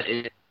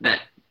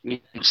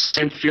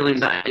same feeling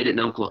that I did in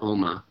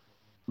Oklahoma.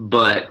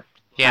 But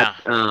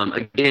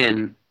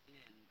again,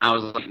 I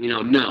was like,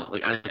 no,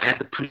 like I had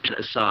to push it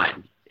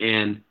aside,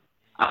 and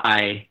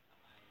I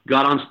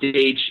got on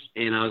stage,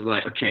 and I was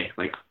like, okay,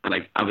 like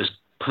I was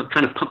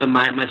kind of pumping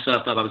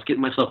myself up. I was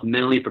getting myself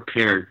mentally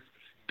prepared,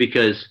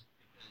 because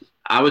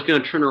I was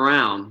going to turn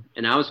around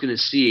and I was going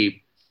to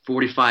see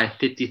 45,000,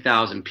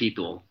 50,000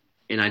 people,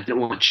 and I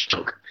didn't want to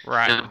choke.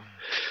 Right.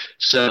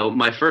 So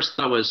my first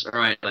thought was, all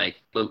right, like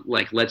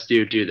let's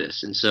do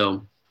this. And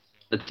so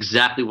that's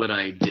exactly what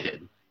I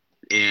did,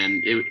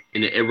 and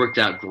it worked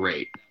out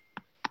great.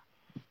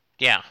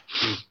 Yeah.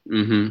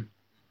 Mm-hmm.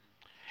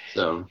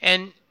 So.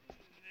 And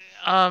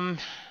um,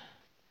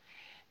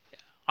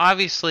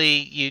 obviously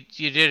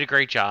you did a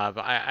great job.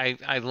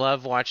 I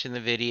love watching the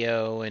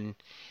video, and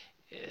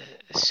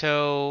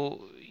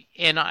so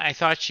and I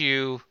thought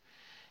you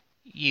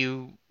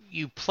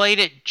played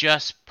it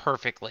just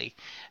perfectly.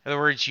 In other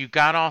words, you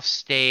got off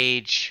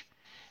stage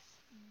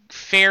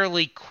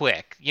fairly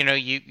quick. You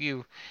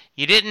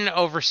didn't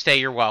overstay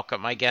your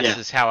welcome, I guess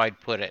is how I'd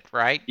put it,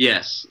 right?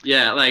 Yes.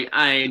 Yeah. Like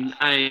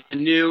I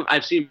knew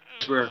I've seen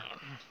where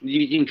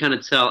you can kind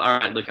of tell. All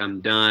right, look,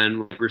 I'm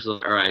done.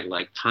 Versus, all right,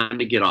 like time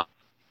to get off.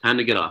 Time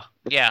to get off.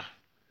 Yeah.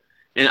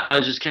 And I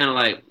was just kind of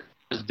like,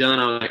 I was done.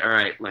 I was like, all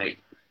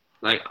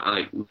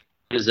right,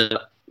 is it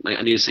like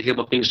I need to say a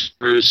couple things,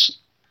 Bruce,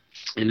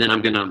 and then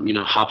I'm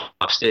gonna hop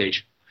off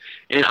stage.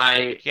 And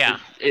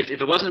if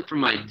it wasn't for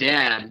my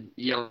dad,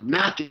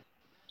 Matthew,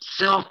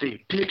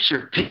 selfie,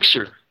 picture.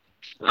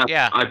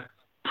 I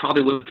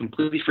probably would have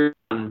completely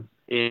forgotten,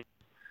 and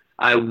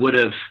I would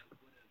have,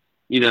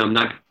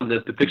 not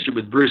the picture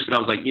with Bruce. But I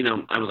was like,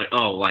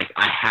 oh, like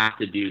I have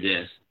to do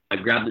this. I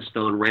grabbed this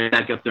phone, ran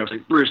back up there. I was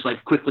like, Bruce,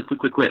 like, quick.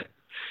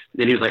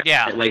 Then he was like,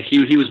 like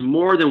he was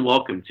more than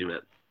welcome to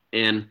it,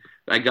 and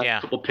I got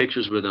a couple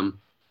pictures with him.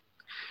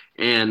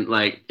 And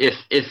like, if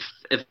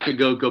I could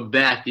go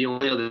back, the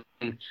only other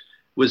thing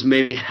was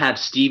maybe have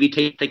Stevie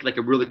take like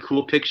a really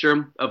cool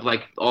picture of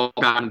like all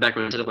crowd in the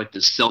background instead of like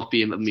this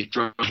selfie of me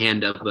throwing my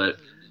hand up. But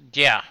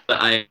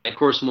I of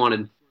course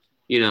wanted,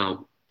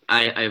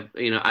 I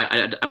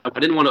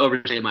didn't want to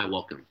overstay my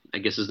welcome, I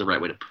guess is the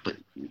right way to put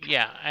it.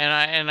 Yeah,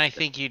 and I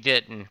think you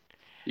didn't.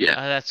 Yeah,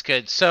 that's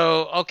good.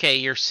 So okay,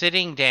 you're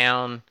sitting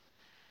down,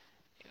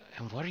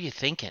 and what are you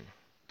thinking?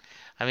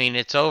 I mean,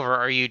 it's over.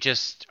 Are you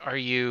just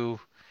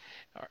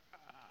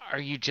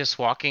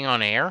walking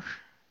on air?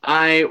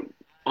 I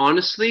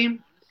honestly,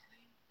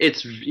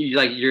 it's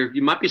like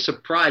you might be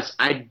surprised.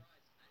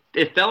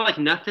 It felt like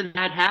nothing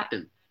had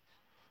happened.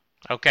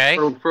 Okay.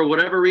 For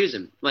whatever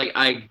reason, like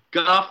I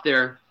got off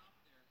there,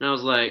 and I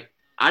was like,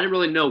 I didn't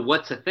really know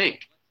what to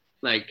think,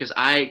 like because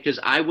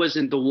I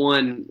wasn't the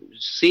one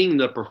seeing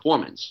the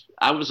performance.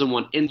 I was the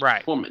one in the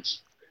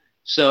performance.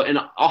 So and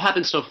it all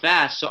happened so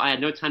fast, so I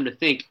had no time to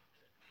think,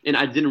 and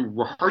I didn't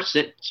rehearse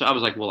it. So I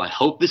was like, well, I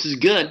hope this is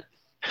good.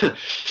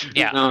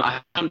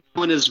 I'm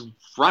doing this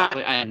right.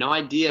 I had no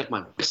idea if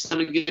my voice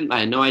sounded good. I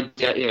had no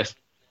idea if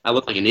I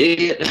looked like an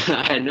idiot.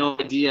 I had no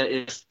idea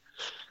if,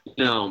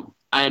 I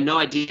had no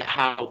idea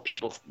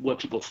what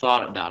people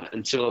thought about it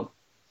until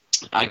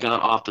I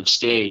got off the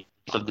stage,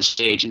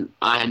 and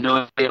I had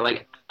no idea.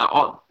 Like,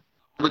 I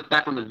look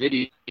back on the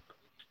video,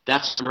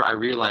 that's where I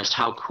realized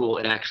how cool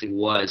it actually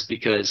was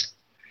because,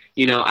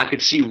 I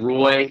could see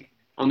Roy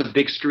on the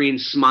big screen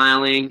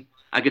smiling.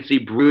 I could see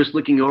Bruce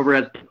looking over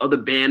at other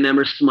band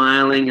members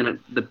smiling, and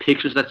the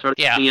pictures that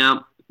started coming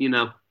out.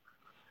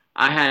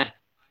 I had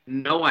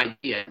no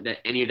idea that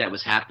any of that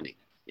was happening,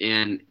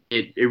 and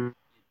it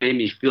made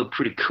me feel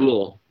pretty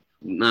cool.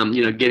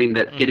 Getting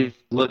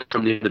look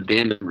from the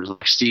band members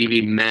like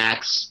Stevie,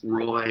 Max,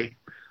 Roy,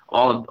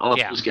 all of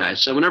those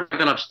guys. So whenever I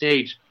got off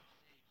stage,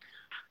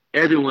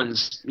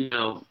 everyone's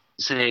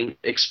saying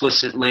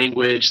explicit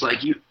language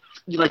like you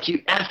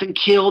effing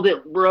killed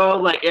it, bro.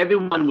 Like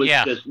everyone was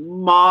just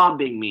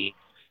mobbing me,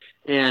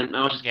 and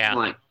I was just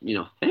like,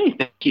 hey,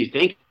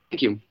 thank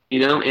you,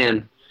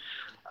 and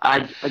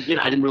I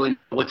didn't really know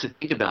what to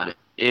think about it,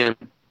 and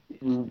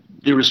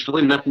there was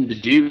really nothing to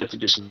do but to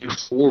just move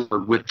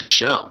forward with the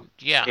show.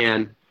 Yeah,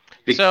 and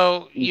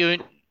so you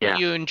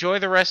enjoy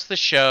the rest of the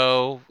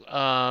show,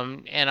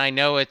 and I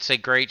know it's a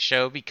great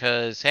show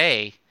because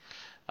hey,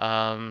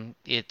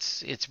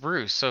 it's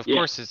Bruce, so of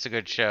course it's a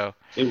good show.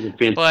 It was a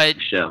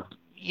fantastic show.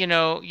 You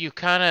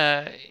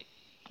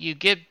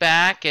get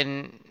back,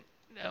 and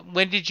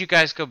when did you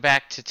guys go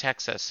back to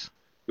Texas?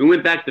 We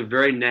went back the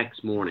very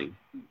next morning,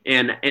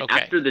 and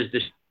after the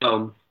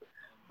show,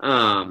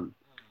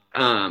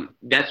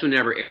 that's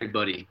whenever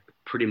everybody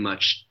pretty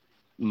much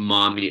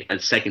mobbed me a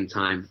second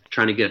time,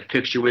 trying to get a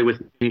picture away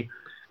with me.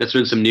 That's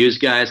when some news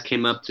guys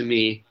came up to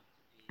me.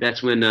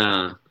 That's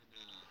whenever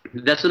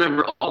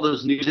all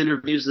those news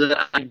interviews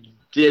that I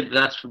did,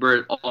 that's where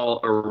it all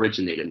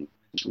originated,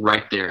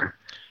 right there.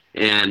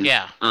 And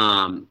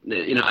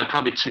I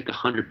probably took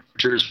 100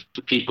 pictures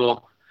with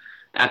people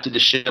after the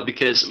show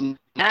because my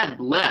dad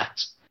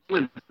left. He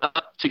went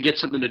up to get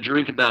something to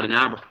drink about an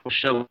hour before the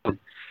show,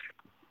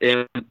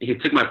 and he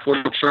took my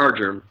portable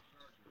charger,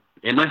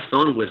 and my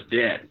phone was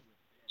dead.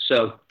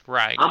 So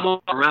I'm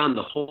all around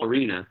the whole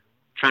arena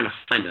trying to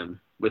find him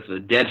with a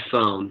dead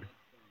phone,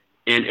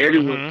 and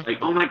everyone's like,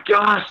 "Oh my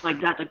gosh,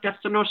 like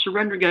that's the no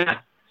surrender guy,"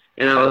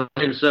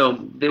 and so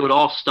they would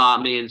all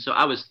stop me, and so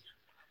I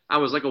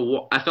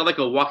felt like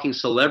a walking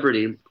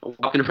celebrity,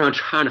 walking around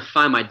trying to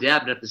find my dad,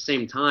 but at the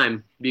same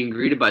time being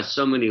greeted by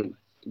so many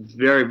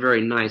very,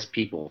 very nice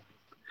people.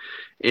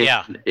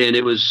 And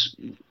it was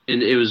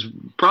and it was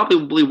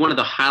probably one of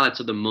the highlights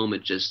of the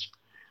moment. Just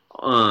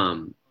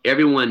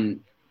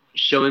everyone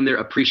showing their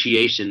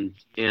appreciation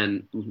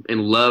and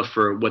love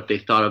for what they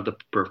thought of the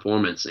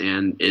performance,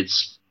 and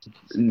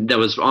that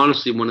was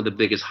honestly one of the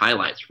biggest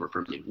highlights for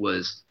me,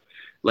 was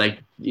like,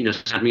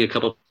 having a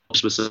couple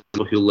with some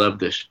people who loved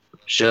this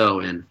show,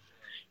 and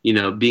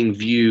being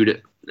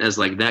viewed as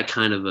like that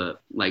kind of a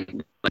like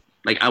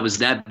I was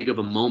that big of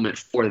a moment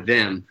for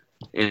them,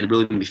 and it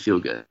really made me feel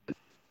good.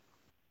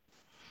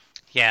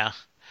 Yeah.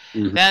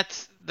 Mm-hmm.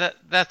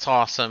 That's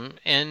awesome,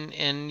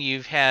 and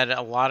you've had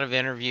a lot of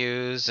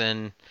interviews,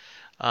 and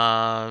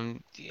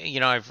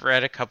I've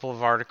read a couple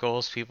of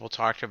articles. People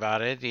talked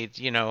about it.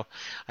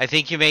 I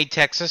think you made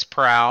Texas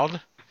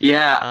proud.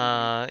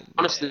 Yeah,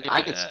 honestly,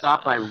 I get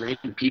stopped by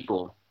random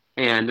people,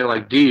 and they're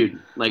like,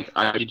 "Dude, like,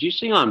 did you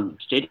sing on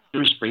stage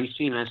with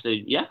Springsteen?" And I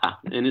said, "Yeah,"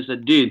 and he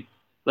said, "Dude,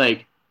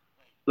 like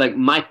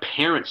my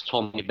parents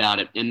told me about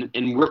it,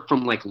 and we're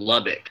from like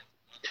Lubbock,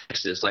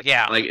 Texas,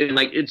 Yeah. like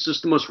it's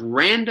just the most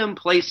random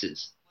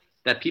places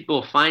that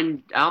people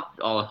find out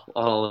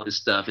all of this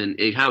stuff, and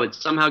how it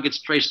somehow gets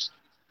traced,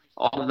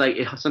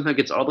 it somehow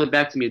gets all the way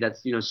back to me.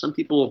 That's some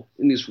people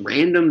in these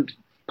random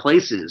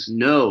places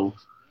know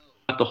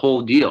about the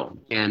whole deal,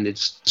 and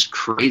it's just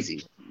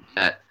crazy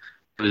that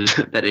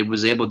it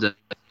was able to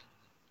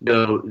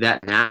go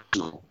that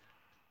national.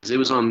 It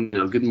was on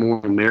Good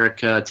Morning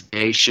America,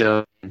 Today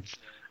Show.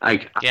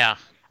 Yeah.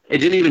 It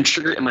didn't even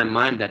trigger in my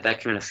mind that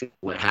kind of thing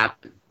would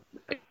happen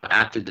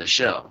after the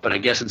show. But I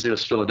guess since it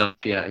was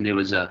Philadelphia and it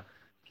was a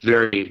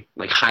very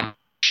high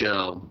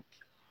show,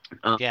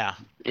 Yeah.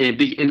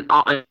 and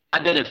I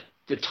bet if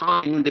the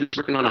time that was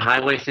working on a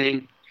highway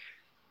thing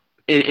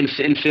in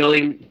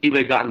Philly, he would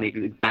have gotten the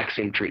exact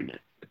same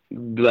treatment.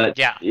 But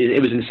Yeah.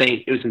 it was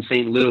insane. It was in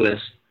St. Louis,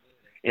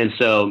 and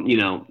so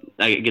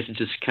I guess it's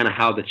just kind of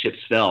how the chips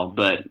fell.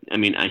 But I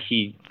mean,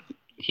 he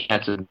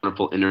had some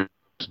wonderful interviews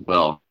as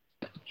well.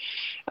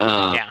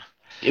 Yeah.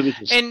 It was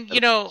just, And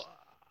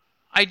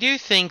I do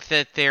think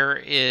that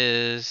there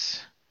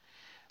is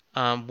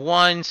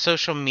one,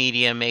 social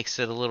media makes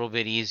it a little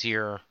bit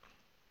easier,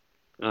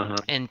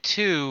 and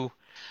two,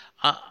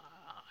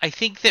 I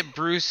think that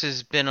Bruce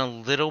has been a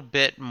little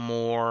bit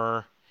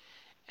more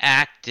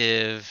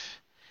active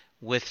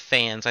with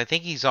fans. I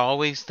think he's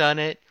always done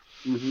it,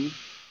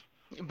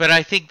 but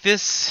I think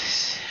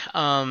this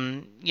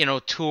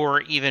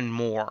tour even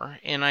more.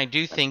 And I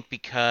do think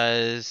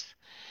because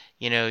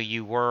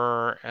you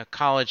were a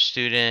college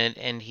student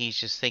and he's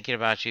just thinking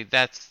about you.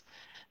 That's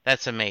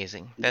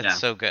amazing. That's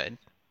so good.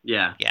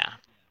 Yeah. Yeah.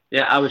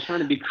 Yeah, I was trying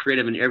to be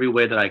creative in every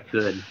way that I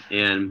could,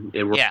 and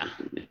it worked. Yeah.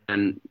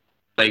 And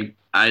I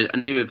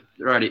knew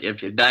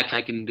if that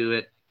guy can do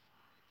it,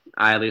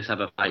 I at least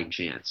have a fighting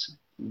chance.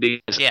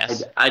 Because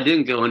yes. I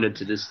didn't go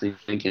into this thing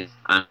thinking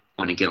I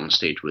want to get on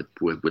stage with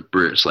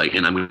Bruce,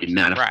 and I'm going to be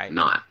mad if I'm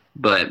not.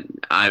 But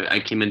I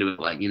came into it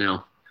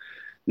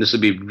this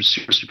would be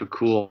super, super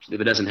cool. If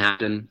it doesn't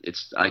happen,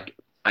 it's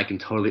I can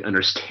totally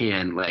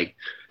understand.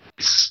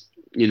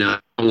 No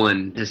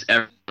one has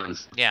ever done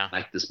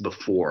like this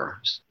before.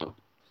 So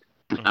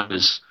I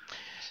was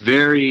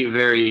very,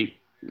 very,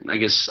 I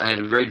guess I had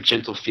a very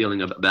gentle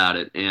feeling about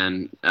it,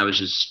 and I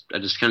just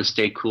kind of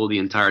stayed cool the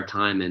entire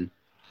time, and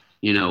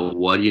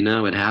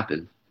it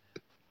happened.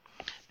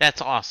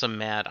 That's awesome,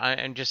 Matt.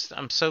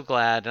 I'm so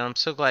glad, and I'm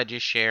so glad you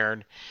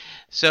shared.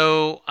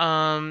 So,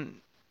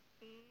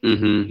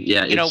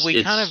 yeah,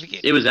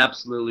 it was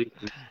absolutely.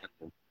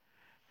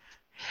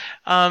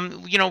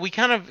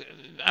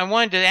 I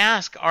wanted to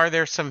ask, are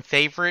there some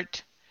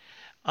favorite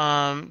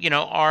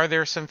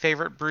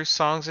Bruce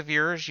songs of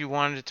yours you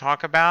wanted to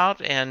talk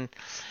about? And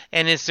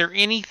is there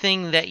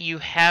anything that you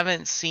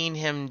haven't seen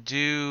him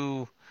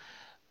do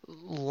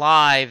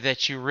live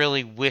that you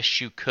really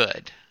wish you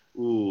could?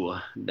 Ooh,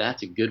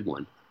 that's a good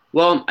one.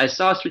 Well, I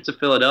saw Streets of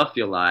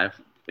Philadelphia live,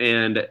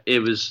 and it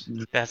was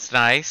that's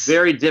nice.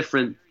 Very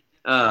different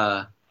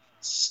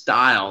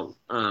style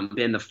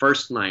than the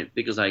first night,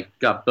 because I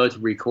got both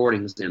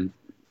recordings in.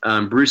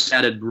 Bruce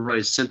added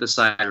Roy's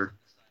synthesizer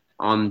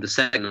on the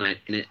second night,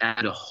 and it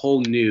added a whole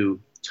new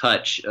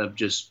touch of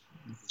just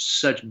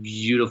such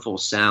beautiful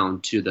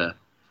sound to the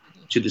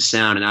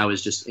sound, and I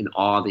was just in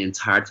awe the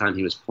entire time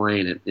he was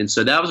playing it. And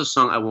so that was a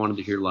song I wanted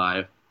to hear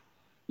live,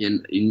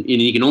 and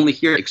you can only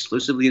hear it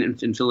exclusively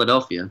in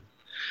Philadelphia.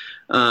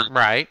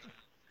 Right.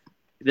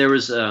 There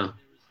was a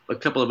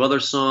couple of other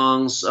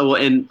songs. Oh,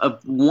 and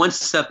One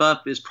Step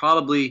Up is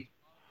probably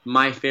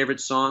my favorite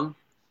song.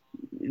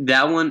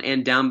 That one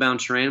and Downbound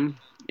Train,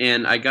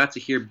 and I got to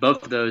hear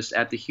both of those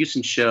at the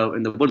Houston show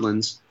in the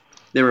Woodlands.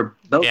 They were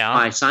both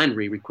my sign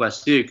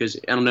requests too, because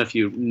I don't know if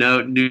you knew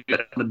on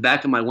the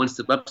back of my One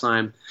Step Up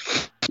sign,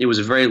 it was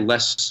a very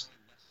less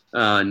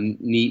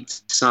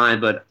neat sign,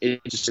 but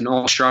it just in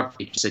all sharp,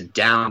 it just said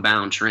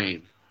Downbound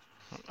Train.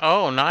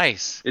 Oh,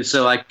 nice. And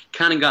so I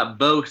kind of got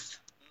both.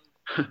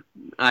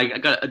 I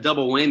got a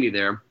double whammy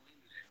there.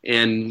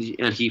 And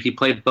he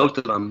played both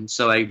of them,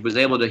 so I was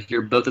able to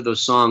hear both of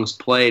those songs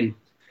played.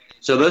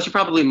 So those are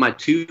probably my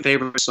two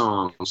favorite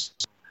songs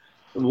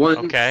One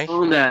Okay.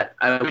 song that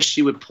I wish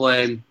you would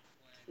play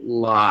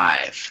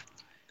live.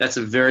 That's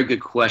a very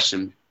good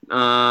question.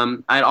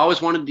 I'd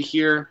always wanted to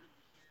hear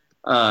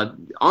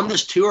on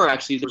this tour.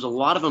 Actually, there was a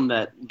lot of them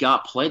that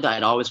got played that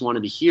I'd always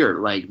wanted to hear,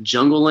 like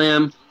Jungle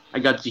Lamb. I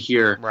got to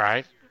hear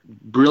Right.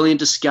 Brilliant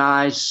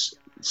Disguise,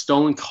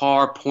 Stolen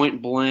Car,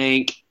 Point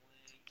Blank.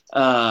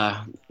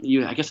 I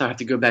guess I have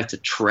to go back to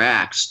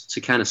tracks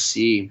to kind of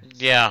see.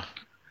 Yeah.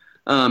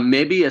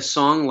 Maybe a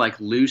song like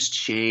Loose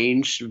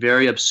Change,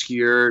 very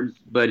obscure,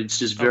 but it's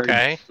just very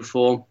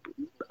beautiful.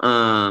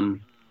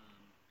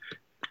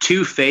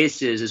 Two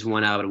Faces is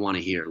one I would want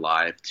to hear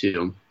live,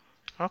 too.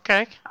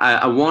 Okay.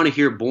 I want to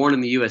hear Born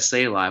in the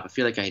USA live. I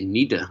feel like I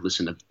need to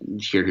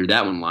hear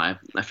that one live.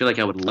 I feel like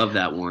I would love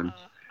that one.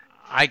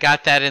 I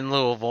got that in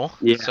Louisville,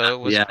 so it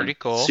was pretty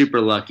cool. Super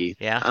lucky.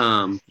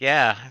 Yeah.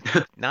 Yeah.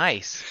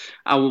 Nice.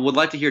 I would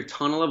like to hear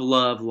Tunnel of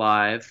Love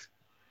live.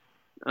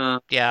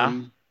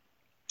 Yeah.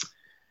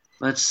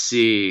 Let's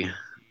see. I'm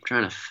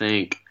trying to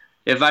think.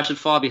 If I Should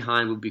Fall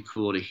Behind would be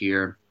cool to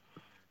hear.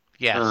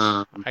 Yes,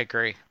 I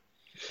agree.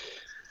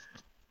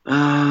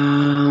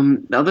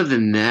 Other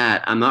than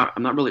that, I'm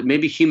not really.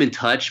 Maybe Human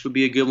Touch would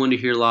be a good one to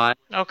hear live.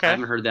 Okay. I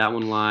haven't heard that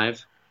one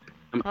live.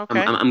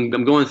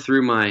 I'm going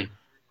through my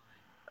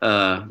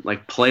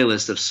like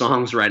playlist of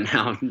songs right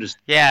now. I'm just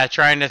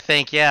trying to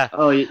think. Yeah.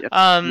 Oh,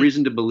 yeah.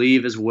 Reason to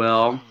Believe as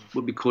well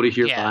would be cool to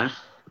hear live.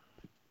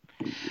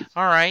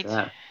 All right.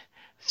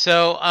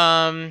 So,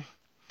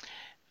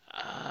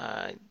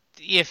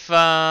 if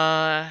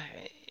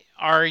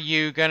are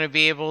you going to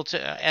be able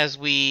to? As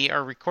we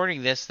are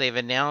recording this, they've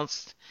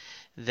announced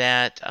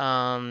that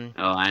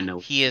I know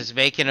he is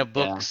making a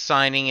book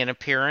signing an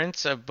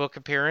appearance, a book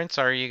appearance.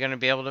 Are you going to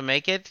be able to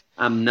make it?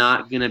 I'm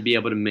not going to be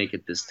able to make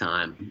it this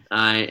time.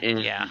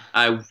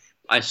 I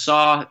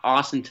saw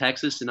Austin,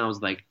 Texas, and I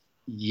was like,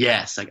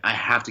 yes, like I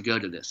have to go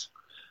to this.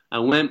 I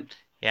went.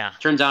 Yeah.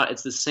 Turns out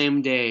it's the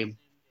same day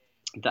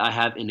that I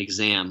have an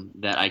exam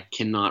that I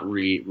cannot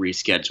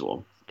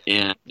reschedule,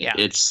 and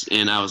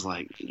I was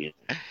like,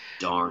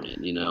 darn it,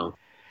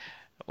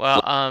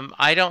 Well,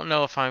 I don't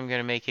know if I'm going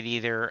to make it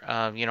either.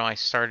 I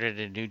started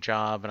a new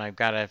job, and I've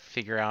got to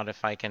figure out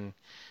if I can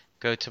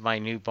go to my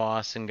new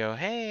boss and go,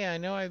 hey, I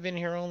know I've been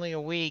here only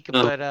a week,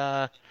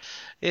 but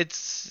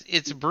it's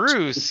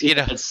Bruce,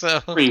 it's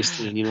so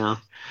Springsteen,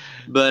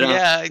 but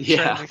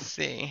trying to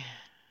see.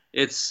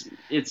 It's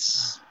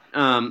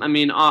I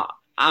mean,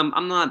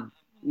 I'm not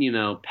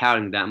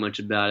pouting that much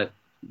about it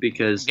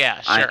because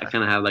I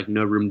kind of have like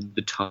no room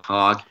to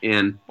talk,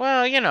 and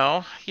well, you're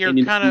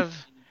kind of.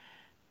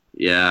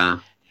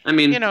 Yeah. I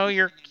mean,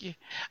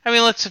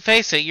 let's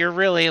face it, you're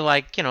really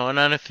like, an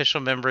unofficial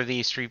member of the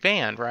E Street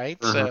Band,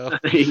 right? So,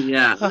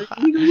 yeah.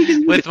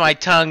 With my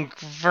tongue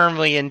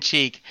firmly in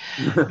cheek.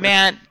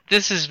 Matt,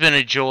 this has been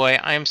a joy.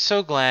 I'm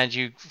so glad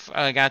you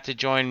got to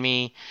join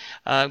me.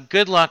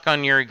 Good luck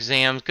on your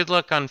exams. Good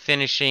luck on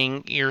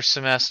finishing your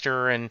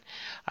semester, and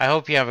I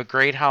hope you have a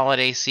great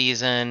holiday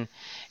season.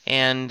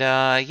 And,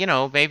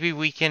 maybe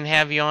we can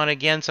have you on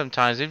again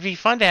sometimes. It'd be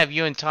fun to have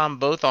you and Tom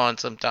both on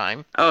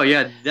sometime. Oh,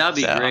 yeah, that'd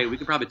be great. We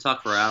could probably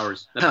talk for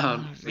hours.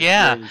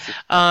 Yeah.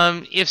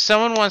 If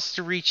someone wants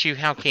to reach you,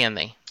 how can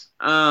they?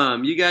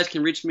 You guys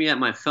can reach me at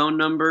my phone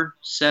number,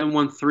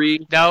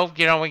 713. No,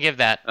 you don't want to give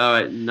that.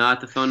 Oh,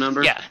 not the phone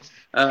number? Yeah.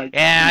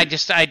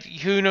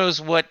 Who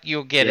knows what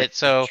you'll get it.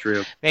 So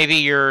true. Maybe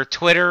your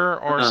Twitter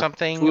or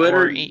something.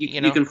 Twitter, or,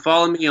 you can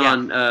follow me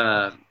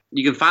on,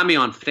 you can find me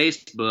on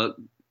Facebook.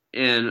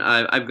 And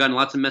I've gotten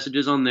lots of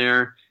messages on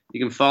there. You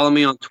can follow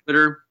me on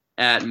Twitter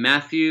at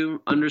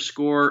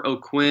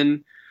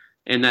Matthew_Aucoin,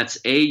 and that's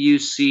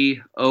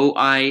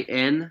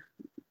AUCOIN.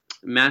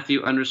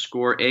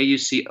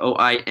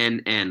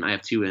 Matthew_AUCOINN. I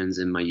have two N's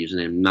in my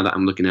username. Now that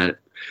I'm looking at it,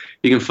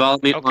 you can follow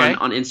me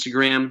on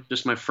Instagram,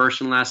 just my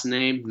first and last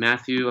name,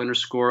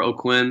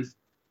 Matthew_Aucoin,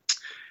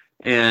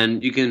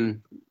 and you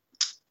can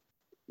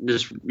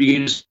just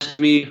send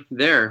me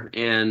there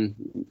and.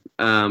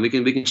 We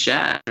can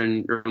chat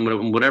and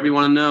whatever you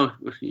want to know,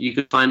 you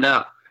can find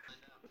out.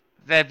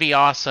 That'd be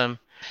awesome.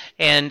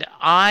 And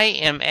I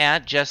am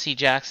at Jesse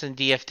Jackson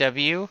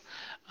DFW.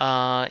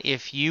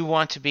 If you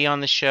want to be on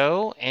the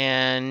show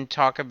and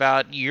talk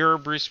about your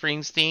Bruce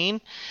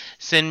Springsteen,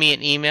 send me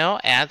an email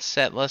at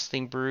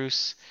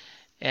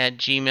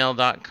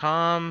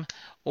setlistingbruce@gmail.com.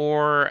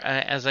 Or,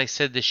 as I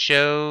said, the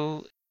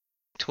show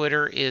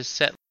Twitter is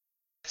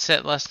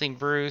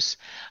setlistingbruce.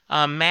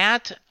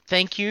 Matt,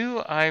 thank you.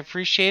 I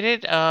appreciate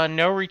it.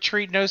 No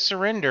retreat, no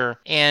surrender.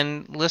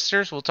 And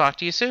listeners, we'll talk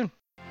to you soon.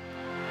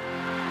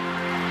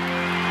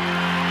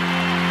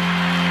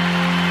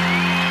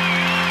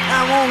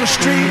 I'm on the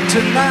street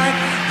tonight,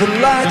 the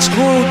lights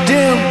grow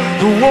dim,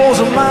 the walls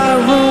of my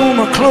room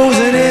are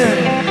closing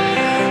in.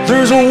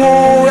 There's a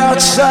war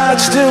outside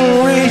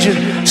still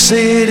raging,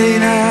 say it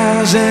ain't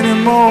ours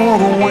anymore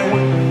to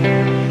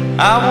win.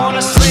 I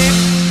wanna sleep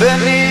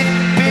beneath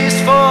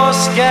peaceful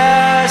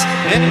skies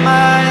in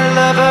my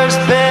lover's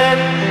bed,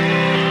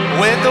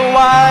 with the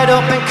wide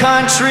open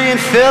country in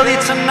Philly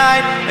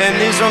tonight, and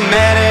these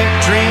romantic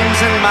dreams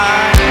in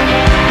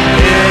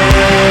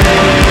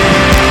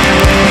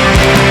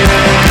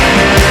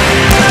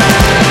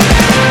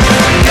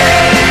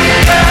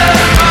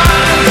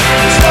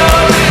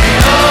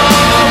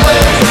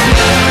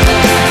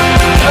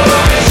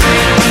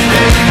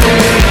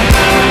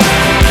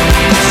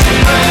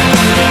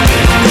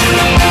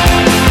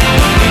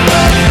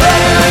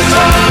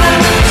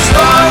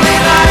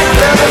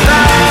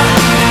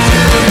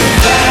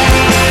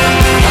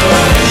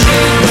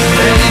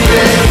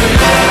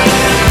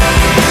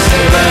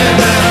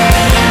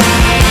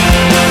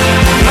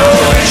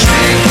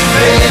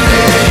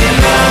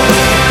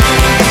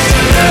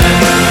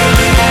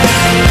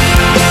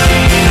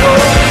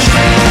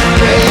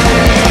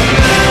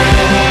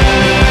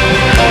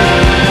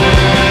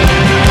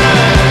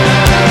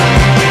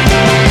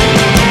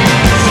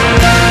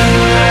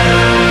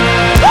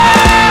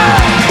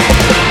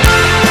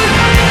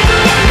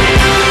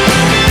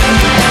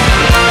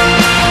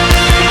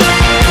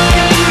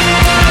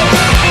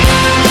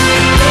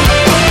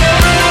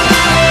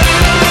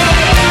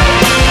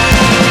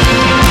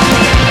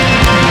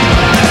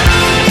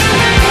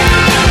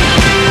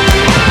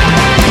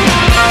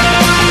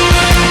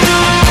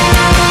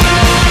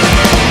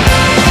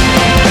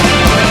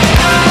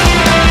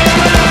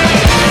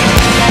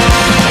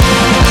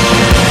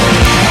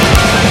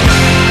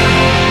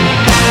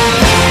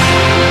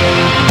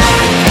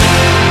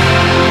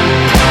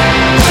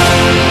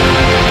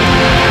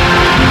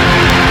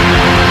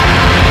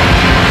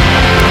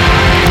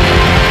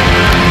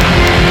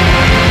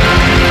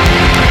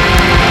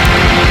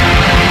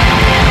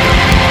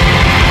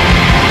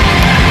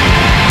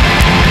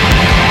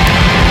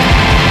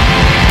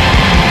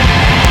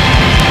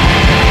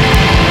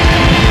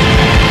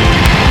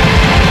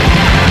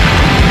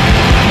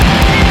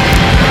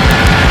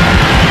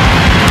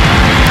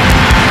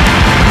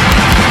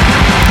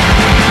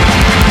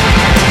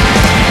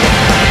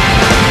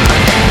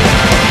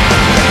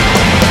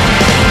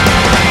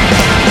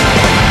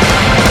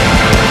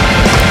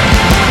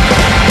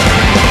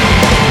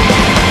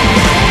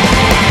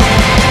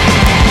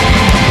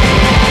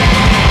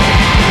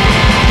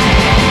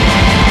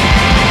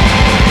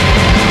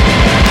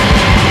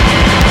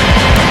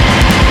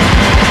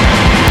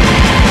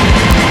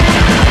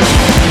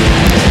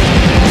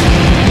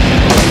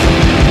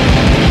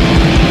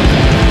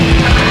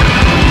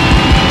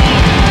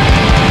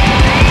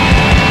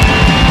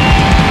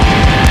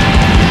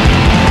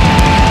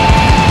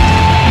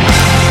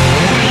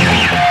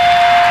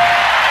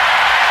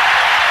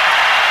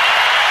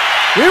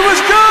It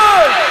was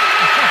good!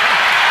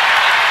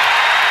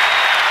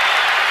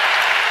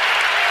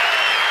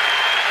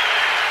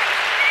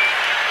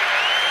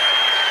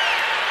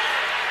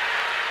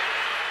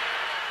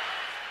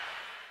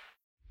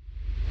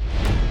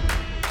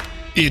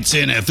 It's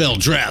NFL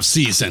draft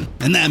season,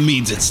 and that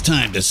means it's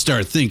time to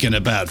start thinking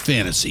about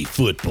fantasy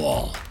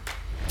football.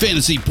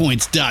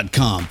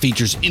 FantasyPoints.com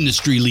features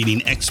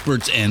industry-leading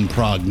experts and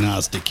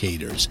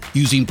prognosticators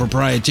using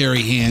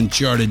proprietary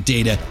hand-charted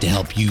data to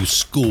help you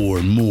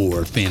score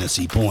more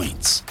fantasy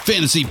points.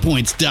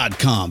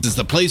 FantasyPoints.com is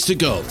the place to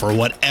go for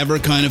whatever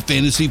kind of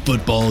fantasy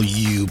football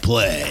you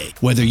play.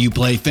 Whether you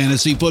play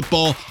fantasy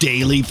football,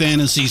 daily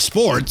fantasy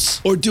sports,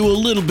 or do a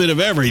little bit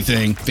of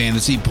everything,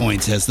 Fantasy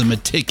Points has the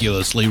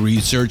meticulously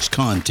researched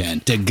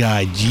content to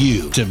guide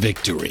you to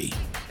victory.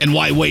 And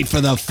why wait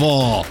for the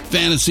fall?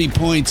 Fantasy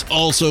Points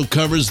also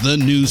covers the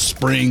new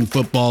spring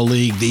football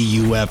league, the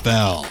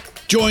UFL.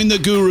 Join the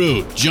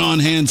guru, John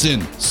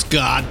Hansen,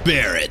 Scott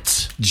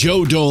Barrett,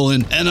 Joe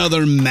Dolan, and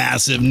other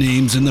massive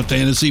names in the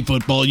fantasy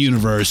football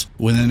universe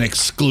with an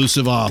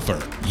exclusive offer.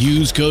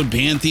 Use code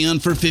Pantheon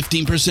for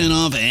 15%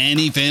 off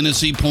any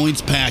Fantasy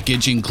Points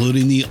package,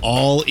 including the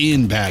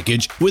all-in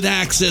package, with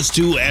access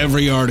to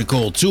every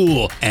article,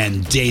 tool,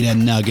 and data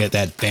nugget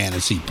that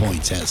Fantasy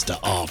Points has to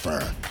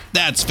offer.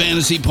 That's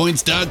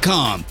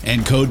FantasyPoints.com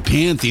and code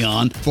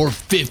Pantheon for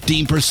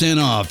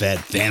 15% off at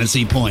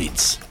Fantasy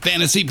Points.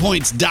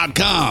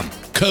 FantasyPoints.com,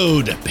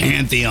 code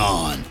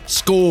Pantheon.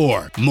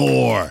 Score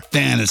more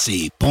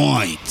fantasy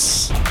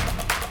points.